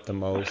beat up the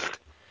most.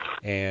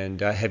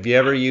 And have you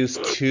ever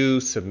used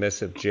two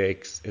submissive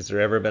Jakes? Has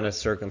there ever been a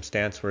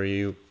circumstance where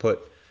you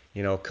put,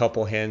 a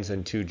couple hens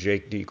and two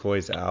Jake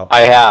decoys out?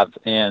 I have,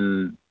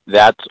 and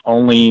that's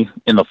only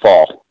in the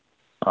fall.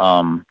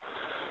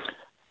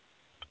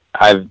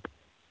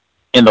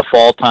 In the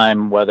fall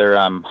time, whether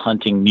I'm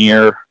hunting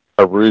near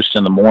a roost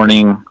in the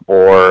morning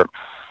or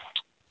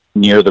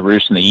near the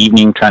roost in the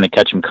evening, trying to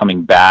catch them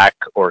coming back,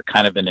 or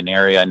kind of in an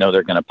area I know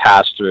they're going to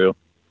pass through,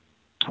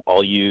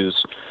 I'll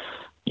use,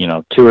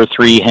 2 or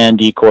 3 hen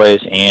decoys,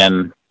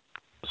 and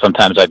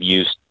sometimes I've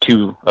used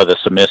 2 of the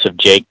submissive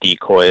Jake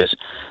decoys,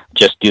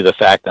 just due to the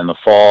fact that in the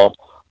fall,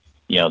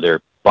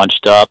 they're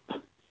bunched up,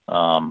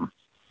 and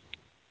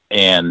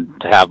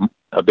to have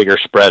a bigger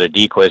spread of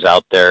decoys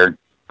out there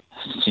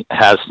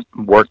has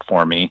worked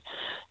for me.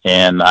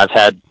 And I've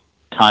had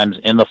times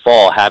in the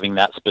fall having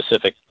that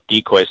specific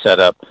decoy set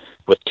up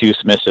with 2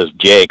 submissive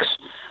Jakes.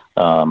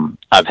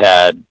 I've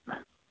had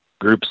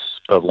groups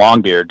of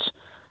longbeards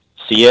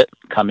see it,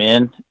 come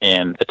in,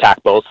 and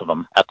attack both of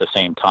them at the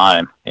same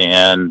time.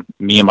 And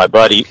me and my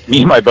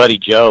buddy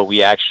Joe,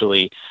 we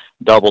actually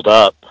doubled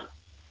up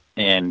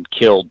and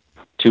killed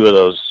 2 of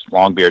those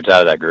longbeards out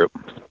of that group.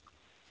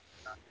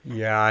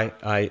 Yeah,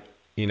 I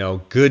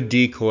good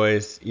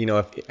decoys,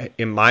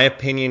 in my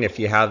opinion, if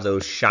you have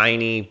those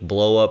shiny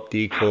blow-up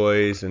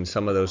decoys and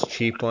some of those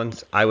cheap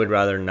ones, I would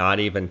rather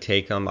not even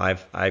take them.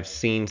 I've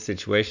seen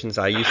situations,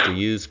 I used to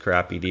use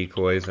crappy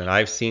decoys, and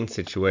I've seen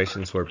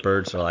situations where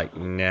birds are like,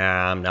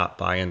 nah, I'm not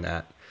buying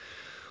that.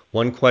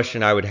 One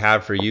question I would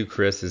have for you,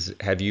 Chris, is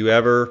have you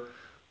ever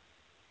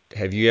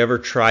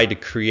tried to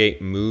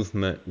create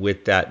movement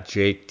with that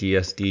Jake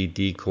DSD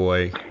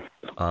decoy?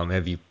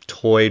 Have you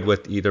toyed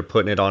with either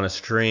putting it on a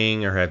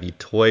string, or have you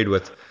toyed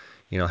with,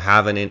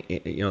 having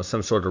it,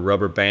 some sort of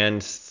rubber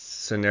band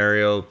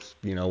scenario,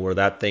 where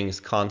that thing's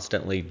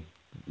constantly,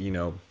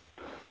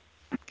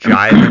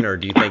 jiving, or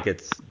do you think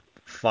it's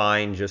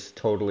fine, just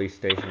totally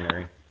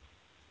stationary?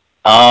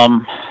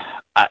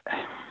 I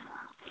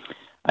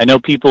know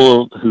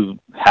people who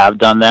have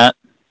done that,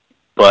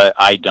 but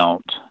I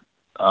don't.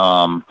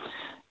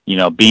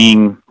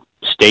 Being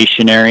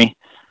stationary,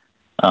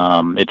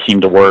 it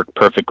seemed to work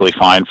perfectly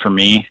fine for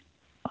me.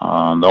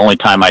 The only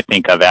time I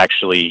think I've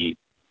actually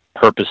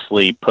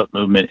purposely put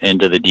movement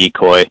into the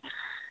decoy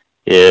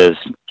is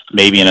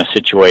maybe in a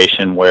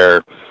situation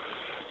where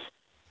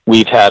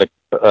we've had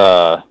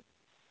a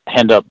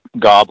henned up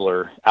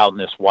gobbler out in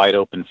this wide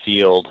open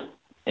field,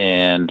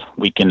 and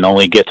we can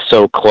only get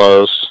so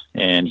close,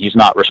 and he's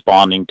not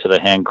responding to the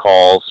hen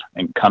calls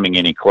and coming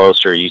any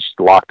closer. He's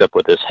locked up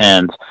with his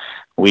hens.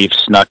 We've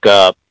snuck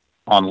up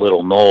on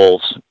little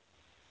knolls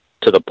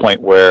to the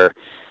point where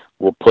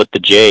we'll put the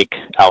Jake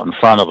out in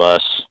front of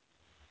us,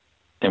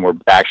 and we're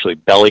actually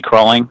belly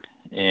crawling.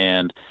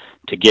 And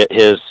to get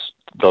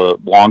the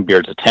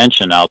longbeard's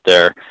attention out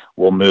there,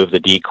 we'll move the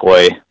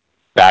decoy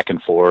back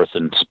and forth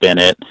and spin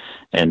it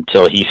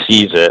until he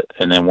sees it.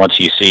 And then once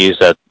he sees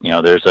that,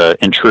 there's an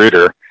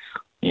intruder,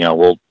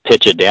 we'll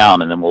pitch it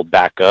down, and then we'll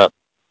back up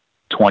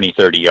 20,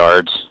 30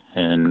 yards.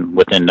 And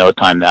within no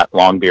time, that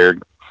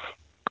longbeard,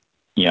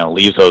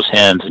 leaves those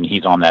hens, and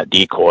he's on that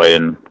decoy,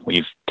 and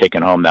we've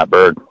taken home that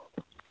bird.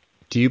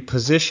 Do you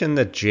position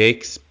the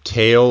Jake's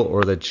tail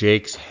or the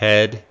Jake's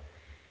head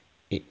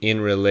in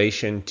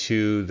relation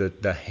to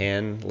the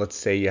hen? Let's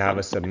say you have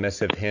a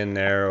submissive hen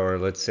there, or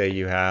let's say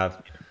you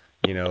have,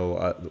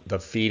 the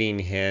feeding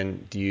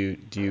hen. Do you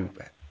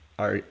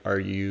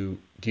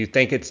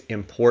think it's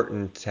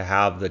important to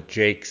have the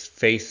Jakes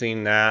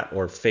facing that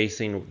or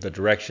facing the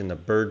direction the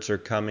birds are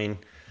coming?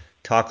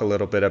 Talk a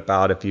little bit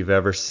about if you've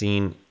ever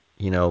seen,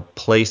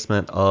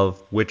 placement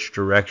of which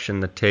direction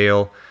the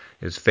tail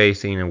is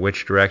facing and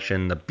which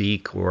direction the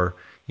beak or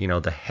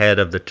the head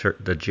of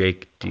the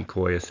Jake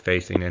decoy is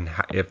facing, and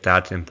if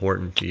that's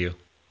important to you.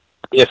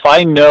 If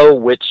I know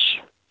which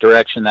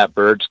direction that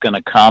bird's going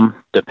to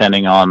come,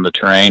 depending on the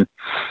terrain,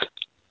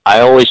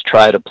 I always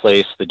try to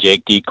place the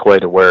Jake decoy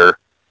to where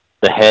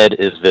the head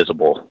is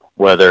visible,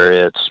 whether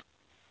it's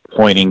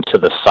pointing to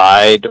the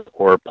side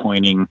or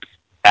pointing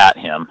at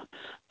him.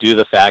 Due to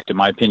the fact, in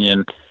my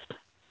opinion,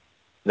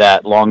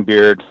 that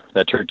longbeard,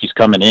 that turkey's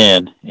coming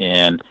in,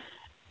 and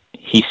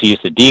he sees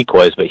the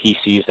decoys, but he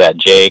sees that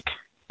Jake,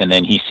 and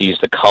then he sees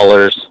the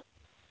colors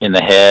in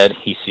the head.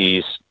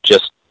 He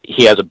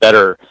has a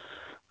better,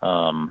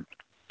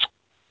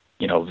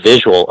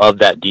 visual of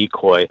that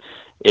decoy.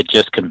 It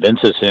just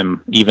convinces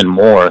him even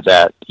more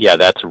that, yeah,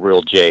 that's a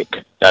real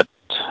Jake. That,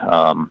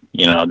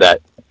 that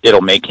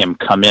it'll make him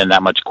come in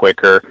that much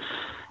quicker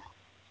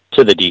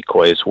to the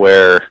decoys,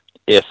 where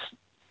if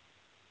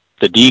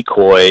the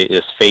decoy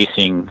is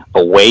facing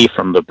away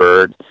from the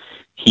bird,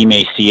 he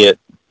may see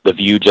the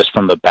view just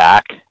from the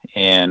back,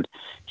 and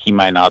he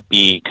might not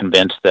be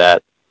convinced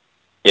that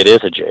it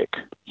is a Jake.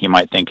 He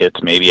might think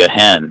it's maybe a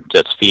hen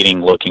that's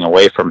feeding, looking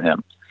away from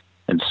him.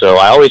 And so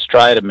I always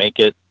try to make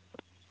the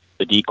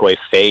decoy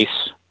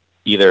face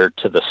either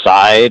to the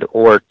side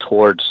or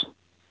towards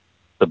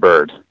the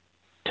bird.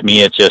 To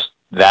me,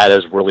 that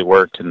has really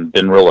worked and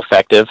been real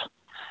effective.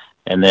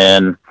 And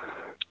then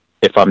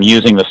if I'm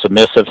using the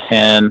submissive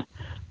hen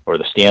or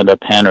the stand-up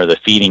hen or the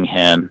feeding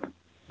hen,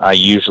 I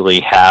usually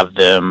have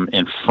them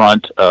in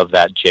front of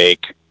that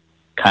Jake,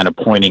 kind of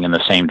pointing in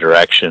the same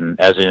direction,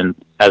 as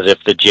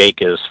if the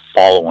Jake is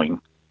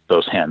following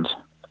those hens.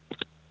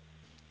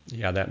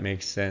 Yeah, that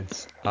makes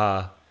sense.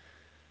 Do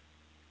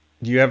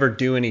you ever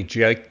do any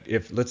Jake,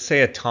 if let's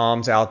say a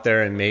Tom's out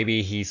there and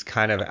maybe he's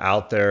kind of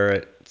out there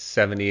at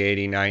 70,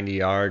 80, 90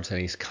 yards and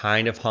he's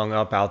kind of hung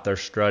up out there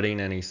strutting,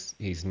 and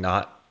he's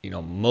not,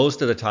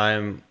 most of the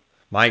time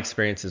my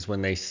experience is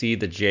when they see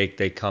the Jake,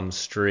 they come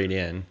straight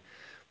in.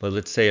 But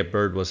let's say a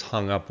bird was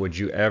hung up, would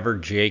you ever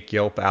Jake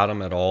yelp at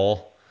him at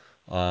all?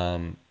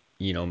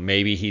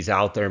 Maybe he's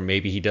out there,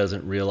 maybe he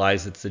doesn't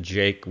realize it's a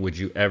Jake. Would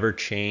you ever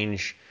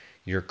change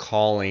your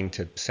calling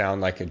to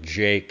sound like a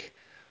Jake,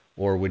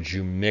 or would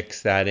you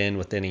mix that in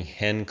with any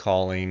hen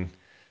calling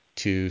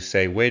to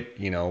say, wait,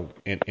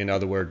 in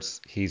other words,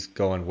 he's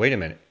going, wait a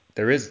minute,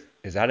 is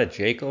that a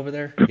Jake over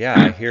there? Yeah,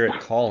 I hear it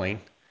calling.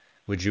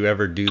 Would you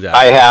ever do that?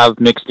 I have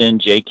mixed in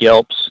Jake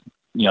yelps,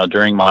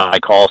 during my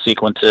call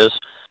sequences.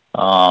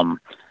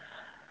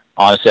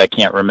 Honestly, I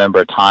can't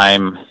remember a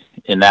time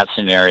in that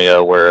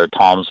scenario where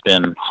Tom's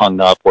been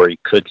hung up where he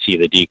could see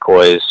the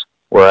decoys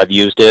where I've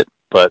used it,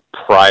 but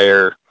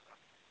prior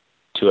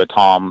to a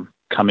Tom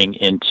coming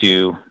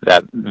into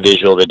that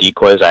visual of the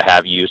decoys, I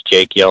have used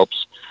Jake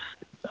yelps,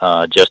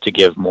 just to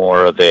give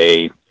more of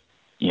a,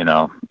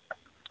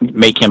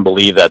 make him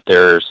believe that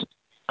there's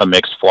a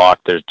mixed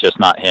flock. There's just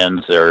not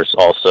hens. There's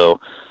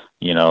also,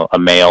 a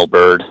male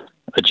bird,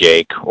 a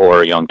Jake,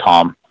 or a young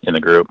Tom in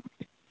the group.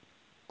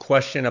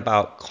 Question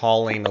about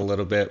calling a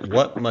little bit.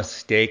 What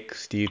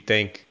mistakes do you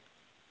think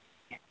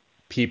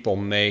people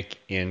make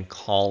in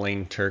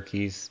calling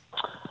turkeys?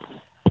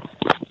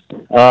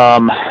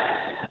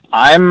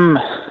 I'm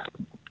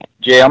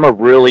a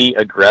really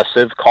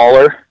aggressive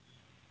caller,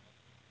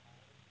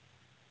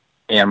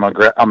 and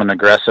I'm an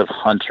aggressive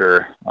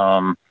hunter.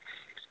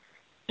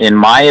 In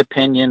my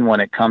opinion, when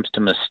it comes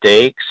to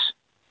mistakes,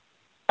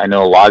 I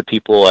know a lot of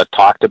people have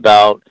talked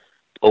about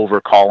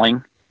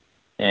overcalling,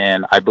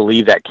 and I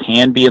believe that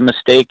can be a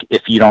mistake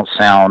if you don't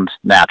sound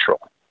natural,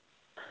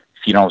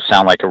 if you don't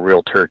sound like a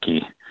real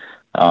turkey.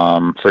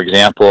 For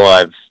example,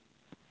 I've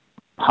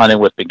hunted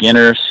with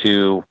beginners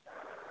who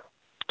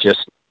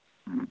just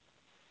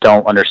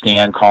don't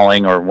understand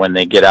calling, or when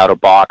they get out a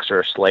box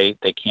or a slate,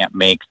 they can't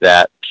make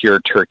that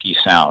pure turkey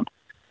sound.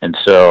 And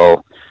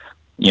so,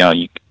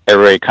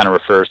 everybody kind of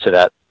refers to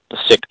that the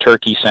sick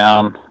turkey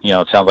sound.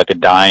 It sounds like a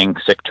dying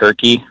sick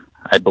turkey.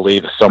 I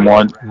believe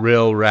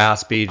real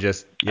raspy,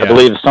 just yeah. I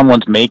believe if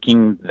someone's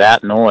making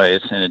that noise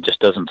and it just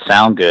doesn't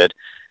sound good,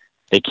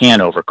 they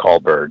can overcall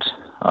birds.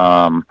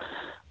 To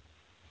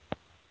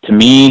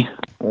me,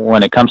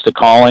 when it comes to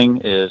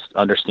calling, is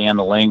understand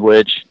the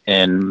language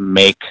and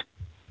make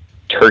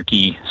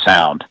turkey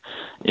sound.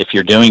 If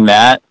you're doing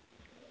that,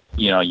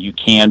 you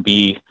can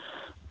be,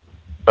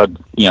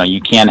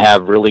 you can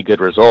have really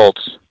good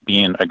results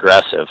being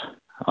aggressive.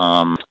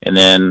 And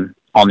then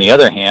on the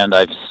other hand,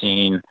 I've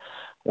seen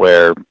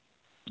where,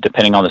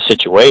 depending on the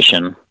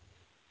situation,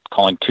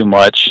 calling too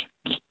much,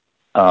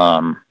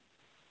 I'm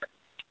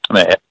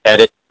going to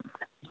edit.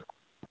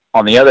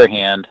 On the other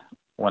hand,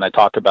 when I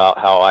talk about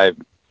how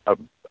I'm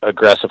an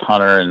aggressive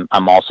hunter and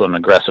I'm also an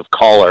aggressive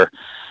caller,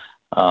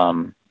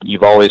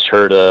 you've always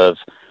heard of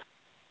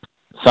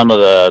some of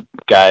the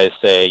guys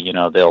say,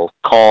 they'll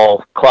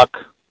call cluck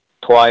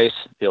twice,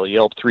 they'll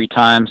yelp 3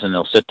 times, and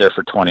they'll sit there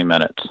for 20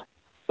 minutes.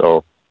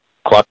 So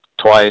cluck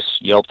twice,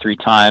 yelp 3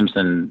 times,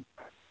 and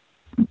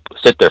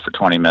sit there for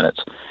 20 minutes.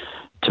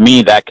 To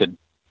me, that could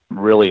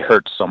really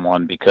hurt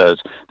someone,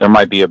 because there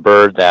might be a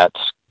bird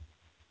that's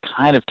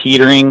kind of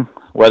teetering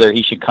whether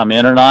he should come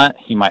in or not.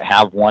 He might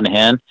have one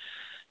hen,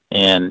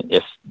 and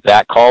if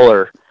that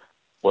caller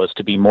was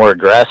to be more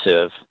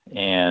aggressive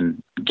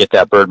and get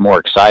that bird more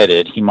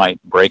excited, he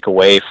might break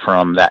away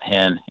from that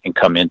hen and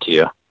come into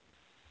you,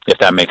 if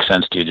that makes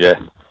sense to you, Jay.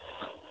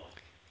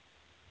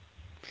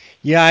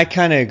 Yeah, I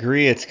kind of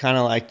agree. It's kind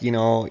of like, you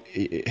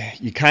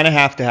kind of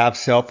have to have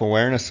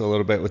self-awareness a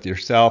little bit with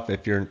yourself.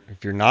 If you're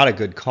not a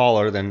good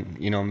caller, then,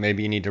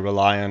 maybe you need to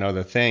rely on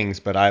other things.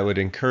 But I would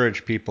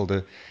encourage people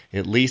to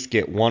at least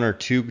get 1 or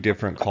 2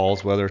 different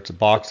calls, whether it's a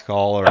box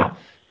call or a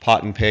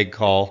pot and peg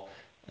call.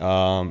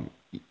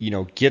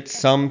 Get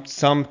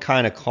some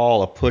kind of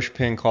call, a push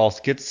pin call.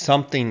 Get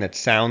something that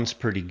sounds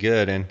pretty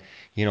good, and,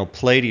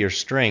 play to your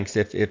strengths.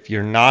 If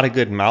you're not a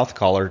good mouth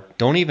caller,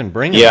 don't even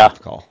bring a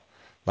mouth call.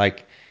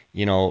 Like,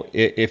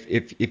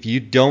 if you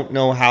don't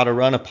know how to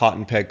run a pot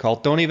and peg call,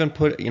 don't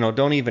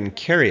even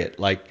carry it.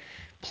 Like,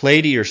 play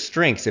to your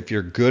strengths. If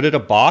you're good at a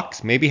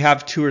box, maybe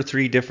have 2 or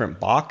 3 different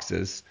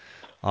boxes.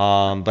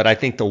 But I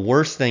think the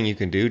worst thing you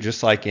can do,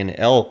 just like in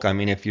elk, I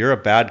mean, if you're a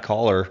bad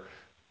caller,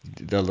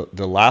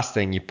 the last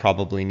thing you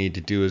probably need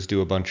to do is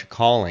do a bunch of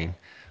calling.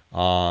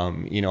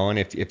 And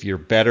if you're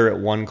better at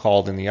one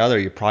call than the other,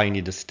 you probably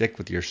need to stick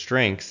with your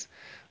strengths.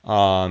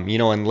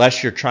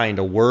 Unless you're trying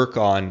to work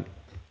on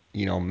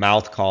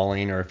mouth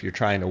calling, or if you're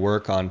trying to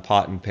work on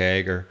pot and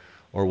peg or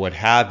what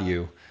have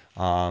you.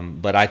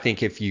 But I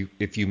think if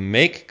you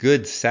make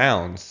good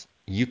sounds,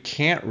 you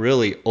can't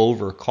really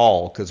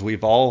overcall, because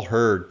we've all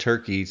heard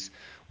turkeys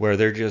where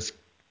they're just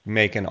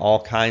making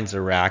all kinds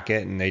of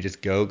racket and they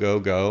just go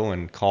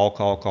and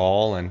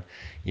call, and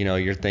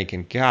you're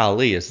thinking,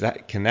 golly,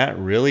 can that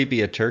really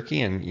be a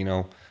turkey?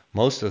 And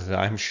most of the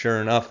time,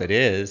 sure enough, it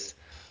is.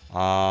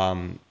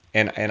 And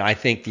I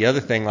think the other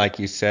thing, like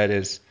you said,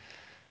 is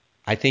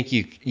I think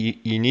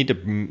you need to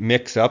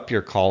mix up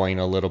your calling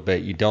a little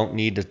bit. You don't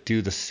need to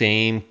do the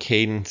same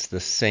cadence, the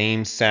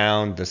same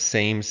sound, the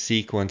same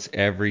sequence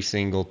every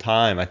single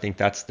time. I think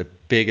that's the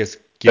biggest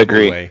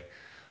giveaway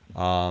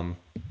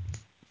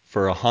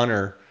for a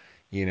hunter,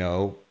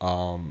 I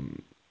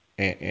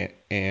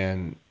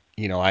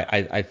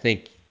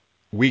think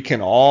we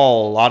can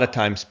all a lot of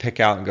times pick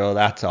out and go,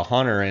 that's a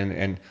hunter,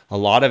 and a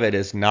lot of it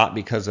is not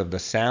because of the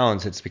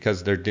sounds. It's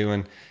because they're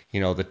doing,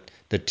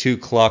 the 2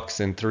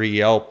 clucks and 3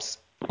 yelps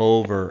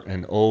over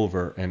and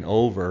over and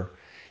over.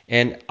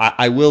 And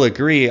I will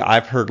agree,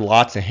 I've heard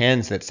lots of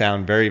hens that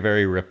sound very,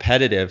 very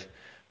repetitive,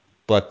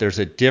 but there's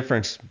a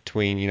difference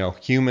between,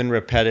 human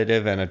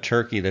repetitive and a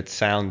turkey that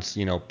sounds,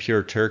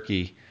 pure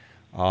turkey.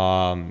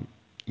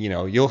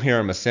 You'll hear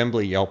them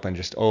assembly yelping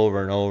just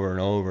over and over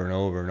and over and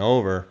over and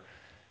over.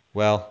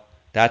 Well,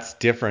 that's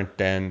different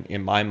than,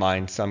 in my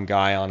mind, some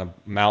guy on a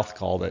mouth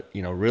call that,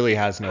 really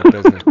has no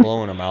business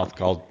blowing a mouth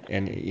call.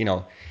 And,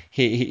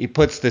 he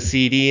puts the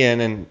CD in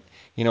and,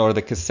 or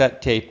the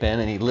cassette tape in,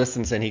 and he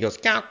listens and he goes,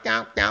 gow,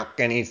 gow, gow.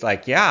 And he's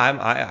like,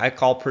 yeah, I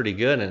call pretty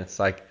good. And it's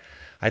like,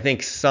 I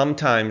think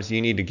sometimes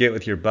you need to get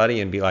with your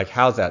buddy and be like,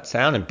 how's that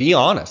sound? And be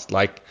honest.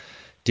 Like,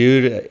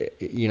 dude,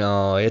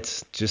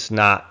 it's just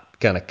not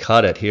going to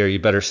cut it here. You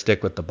better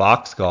stick with the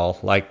box call.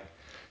 Like,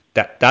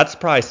 that's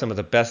probably some of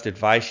the best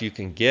advice you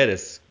can get,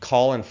 is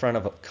call in front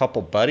of a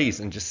couple buddies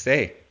and just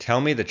say,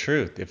 tell me the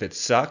truth. If it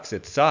sucks,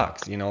 it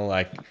sucks.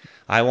 Like,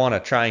 I want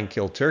to try and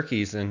kill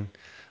turkeys, and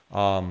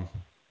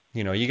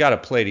you got to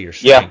play to your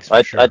strengths.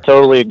 Yeah, sure. I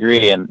totally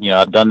agree. And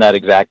I've done that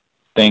exact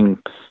thing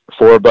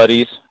for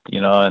buddies,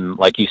 and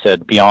like you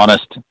said, be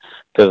honest,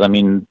 because I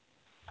mean,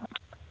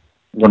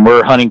 when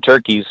we're hunting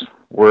turkeys,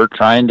 we're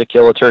trying to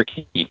kill a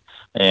turkey,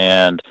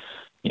 and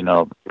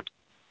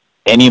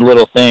any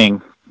little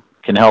thing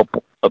can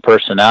help a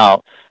person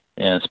out.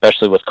 And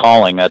especially with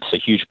calling, that's a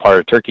huge part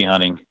of turkey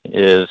hunting,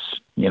 is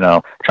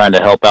trying to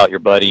help out your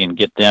buddy and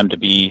get them to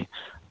be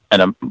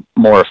a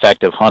more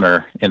effective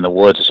hunter in the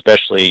woods,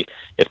 especially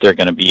if they're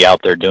going to be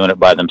out there doing it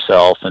by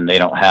themselves and they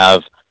don't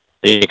have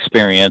the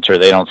experience, or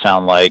they don't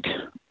sound like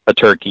a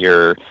turkey,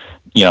 or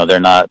they're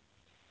not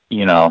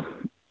an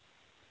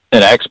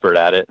expert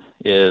at it,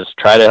 is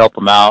try to help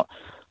them out,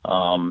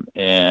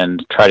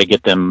 and try to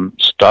get them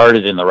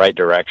started in the right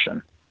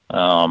direction.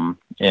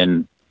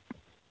 And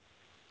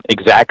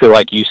exactly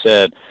like you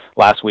said,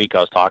 last week I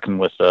was talking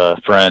with a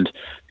friend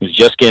who's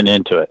just getting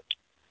into it,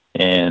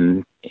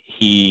 and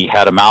he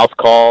had a mouth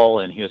call,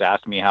 and he was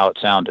asking me how it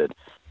sounded.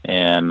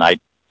 And I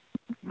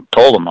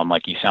told him, I'm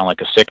like, you sound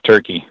like a sick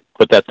turkey.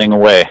 Put that thing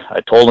away.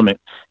 I told him,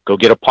 go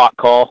get a pot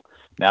call.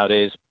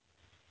 Nowadays,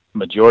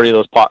 majority of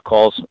those pot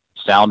calls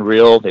sound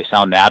real. They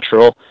sound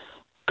natural.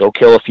 Go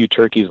kill a few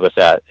turkeys with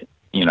that,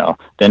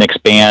 then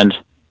expand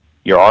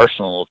your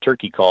arsenal of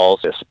turkey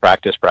calls. Just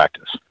practice.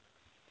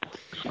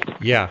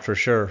 Yeah, for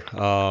sure.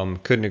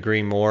 Couldn't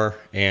agree more.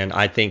 And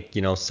I think,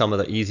 some of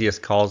the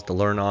easiest calls to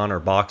learn on are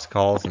box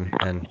calls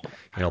and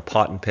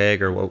pot and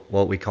peg, or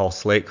what we call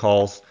slate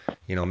calls,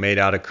 made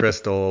out of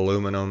crystal,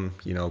 aluminum,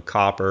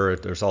 copper.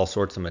 There's all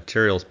sorts of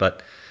materials.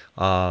 But,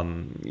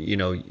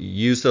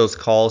 use those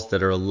calls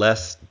that are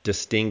less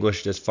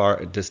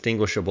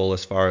distinguishable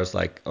as far as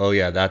like, oh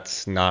yeah,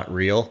 that's not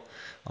real.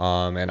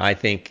 And I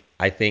think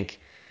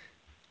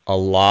a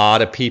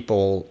lot of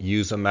people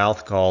use a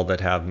mouth call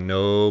that have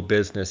no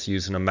business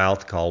using a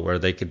mouth call, where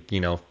they could,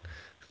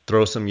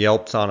 throw some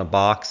yelps on a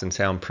box and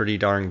sound pretty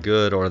darn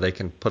good, or they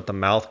can put the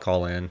mouth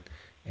call in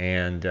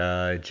and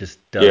it just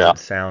doesn't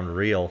sound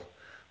real.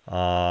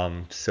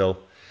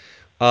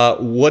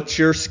 What's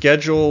your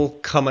schedule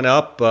coming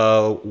up?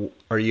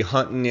 Are you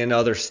hunting in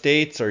other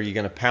states? Are you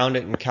going to pound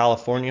it in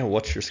California?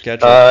 What's your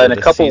schedule for In a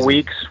this couple season?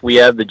 weeks, we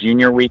have the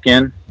junior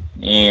weekend,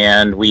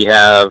 and we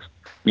have,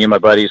 me and my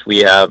buddies, we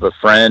have a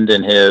friend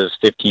and his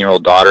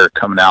 15-year-old daughter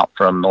coming out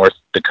from North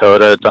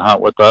Dakota to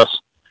hunt with us.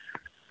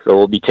 So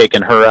we'll be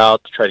taking her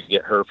out to try to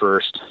get her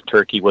first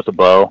turkey with a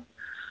bow.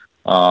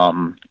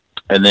 And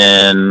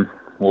then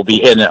we'll be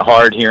hitting it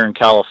hard here in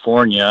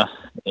California,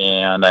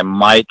 and I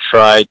might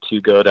try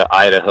to go to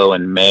Idaho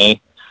in May,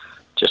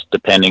 just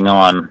depending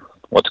on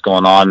what's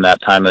going on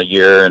that time of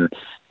year. And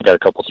I got a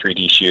couple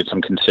 3D shoots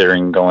I'm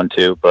considering going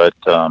to, but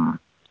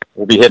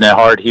we'll be hitting it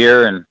hard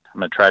here, and I'm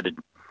going to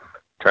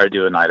try to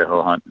do an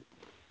Idaho hunt.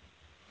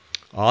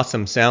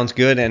 Awesome. Sounds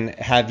good. And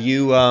have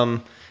you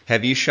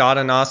shot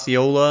an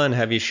Osceola, and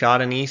have you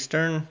shot an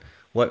Eastern?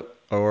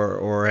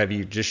 Or have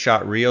you just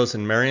shot Rios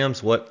and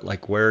Merriams?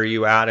 Where are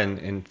you at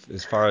in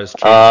as far as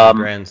chasing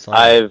the Grand Slam?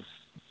 I've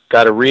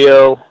got a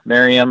Rio,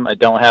 Merriam. I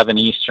don't have an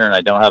Eastern.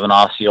 I don't have an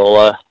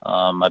Osceola.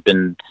 I've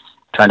been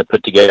trying to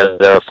put together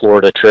a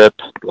Florida trip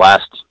the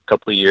last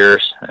couple of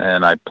years,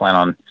 and I plan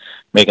on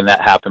making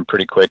that happen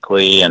pretty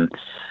quickly. And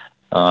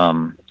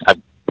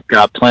I've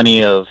got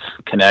plenty of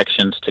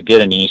connections to get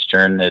an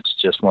Eastern. It's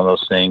just one of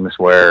those things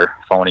where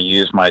if I want to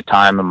use my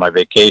time and my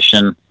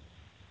vacation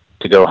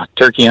to go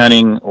turkey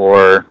hunting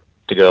or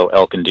to go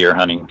elk and deer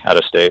hunting out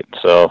of state.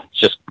 So it's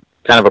just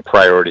kind of a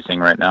priority thing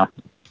right now.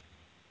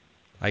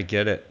 I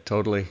get it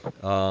totally.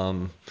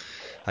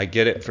 I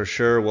get it for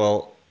sure.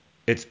 Well,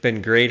 it's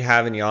been great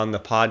having you on the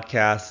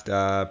podcast.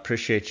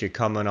 Appreciate you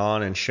coming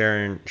on and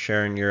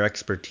sharing your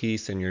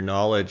expertise and your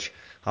knowledge.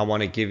 I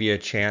want to give you a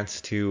chance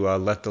to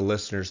let the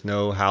listeners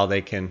know how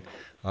they can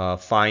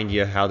find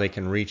you, how they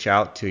can reach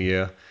out to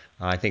you.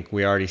 I think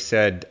we already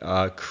said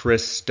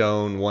Chris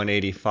Stone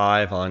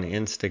 185 on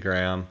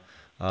Instagram.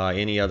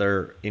 Any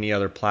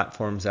other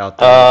platforms out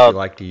there that you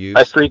like to use?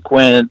 I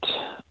frequent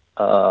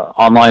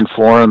online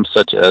forums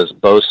such as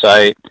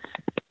Bowsight,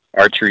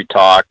 Archery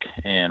Talk,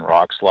 and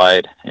Rock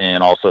Slide,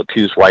 and also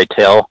Coos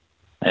Whitetail.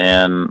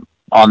 And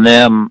on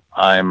them,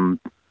 I'm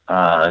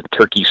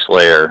Turkey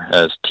Slayer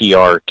as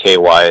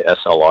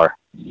TRKYSLR.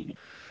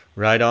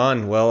 Right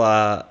on.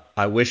 Well,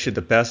 I wish you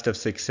the best of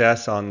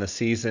success on the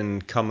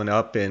season coming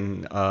up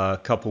in a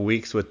couple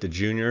weeks with the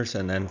juniors,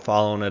 and then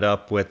following it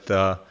up with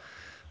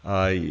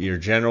your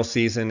general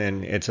season.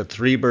 And it's a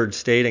 3-bird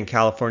state in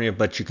California,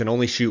 but you can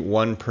only shoot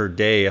one per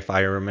day, if I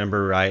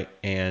remember right.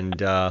 And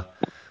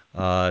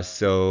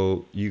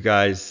so you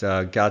guys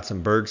got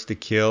some birds to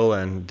kill,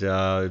 and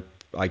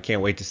I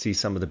can't wait to see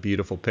some of the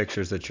beautiful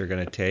pictures that you're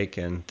going to take.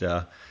 And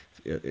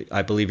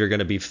I believe you're going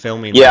to be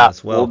filming them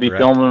as well. Yeah, we'll be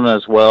correct? filming them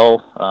as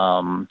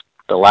well.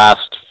 The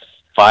last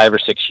 5 or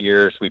 6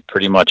 years, we've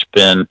pretty much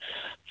been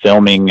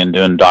filming and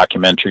doing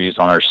documentaries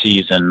on our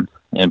season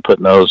and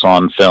putting those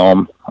on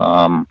film.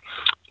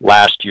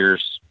 Last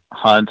year's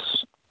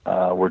hunts,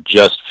 we're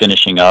just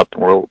finishing up.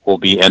 We'll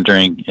be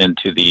entering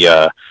into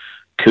the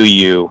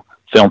KUIU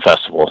Film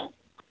Festival.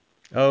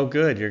 Oh,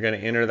 good. You're going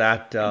to enter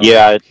that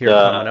It's here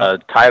coming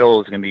up?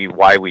 title is going to be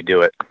Why We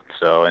Do It.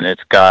 So, and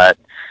it's got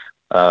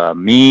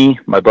me,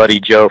 my buddy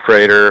Joe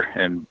Frater,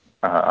 and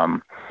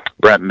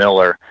Brent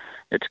Miller.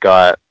 It's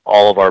got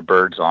all of our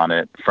birds on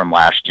it from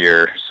last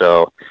year.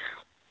 So,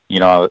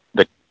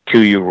 the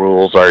KUIU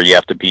rules are you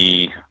have to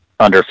be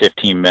under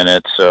 15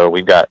 minutes. So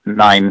we've got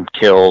 9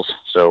 kills.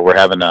 So we're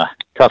having a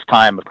tough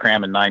time of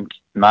cramming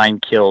nine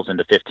kills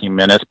into 15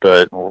 minutes,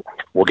 but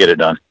we'll get it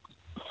done.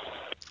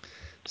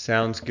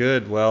 Sounds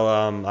good. Well,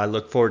 I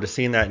look forward to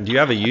seeing that. And do you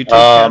have a YouTube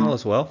channel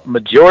as well?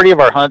 Majority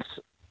of our hunts,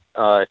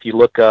 if you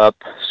look up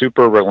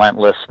Super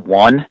Relentless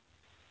 1,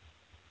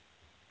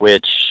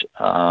 which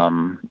a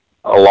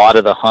lot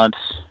of the hunts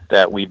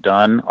that we've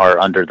done are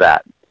under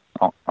that,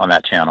 on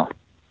that channel.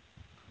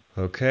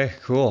 Okay,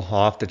 cool.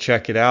 I'll have to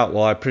check it out.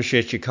 Well, I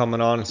appreciate you coming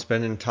on and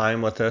spending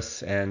time with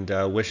us, and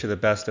wish you the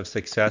best of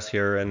success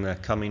here in the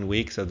coming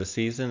weeks of the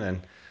season.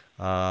 And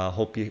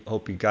hope you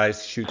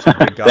guys shoot some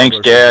big gobblers. Thanks,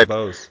 Jared. With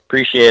your bows.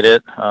 Appreciate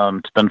it.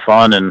 It's been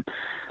fun, and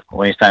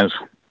one of these times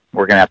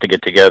we're gonna have to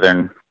get together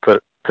and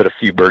put a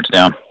few birds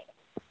down.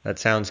 That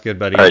sounds good,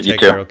 buddy. All right, Take you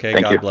too. care. Okay,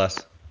 Thank God you.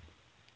 bless.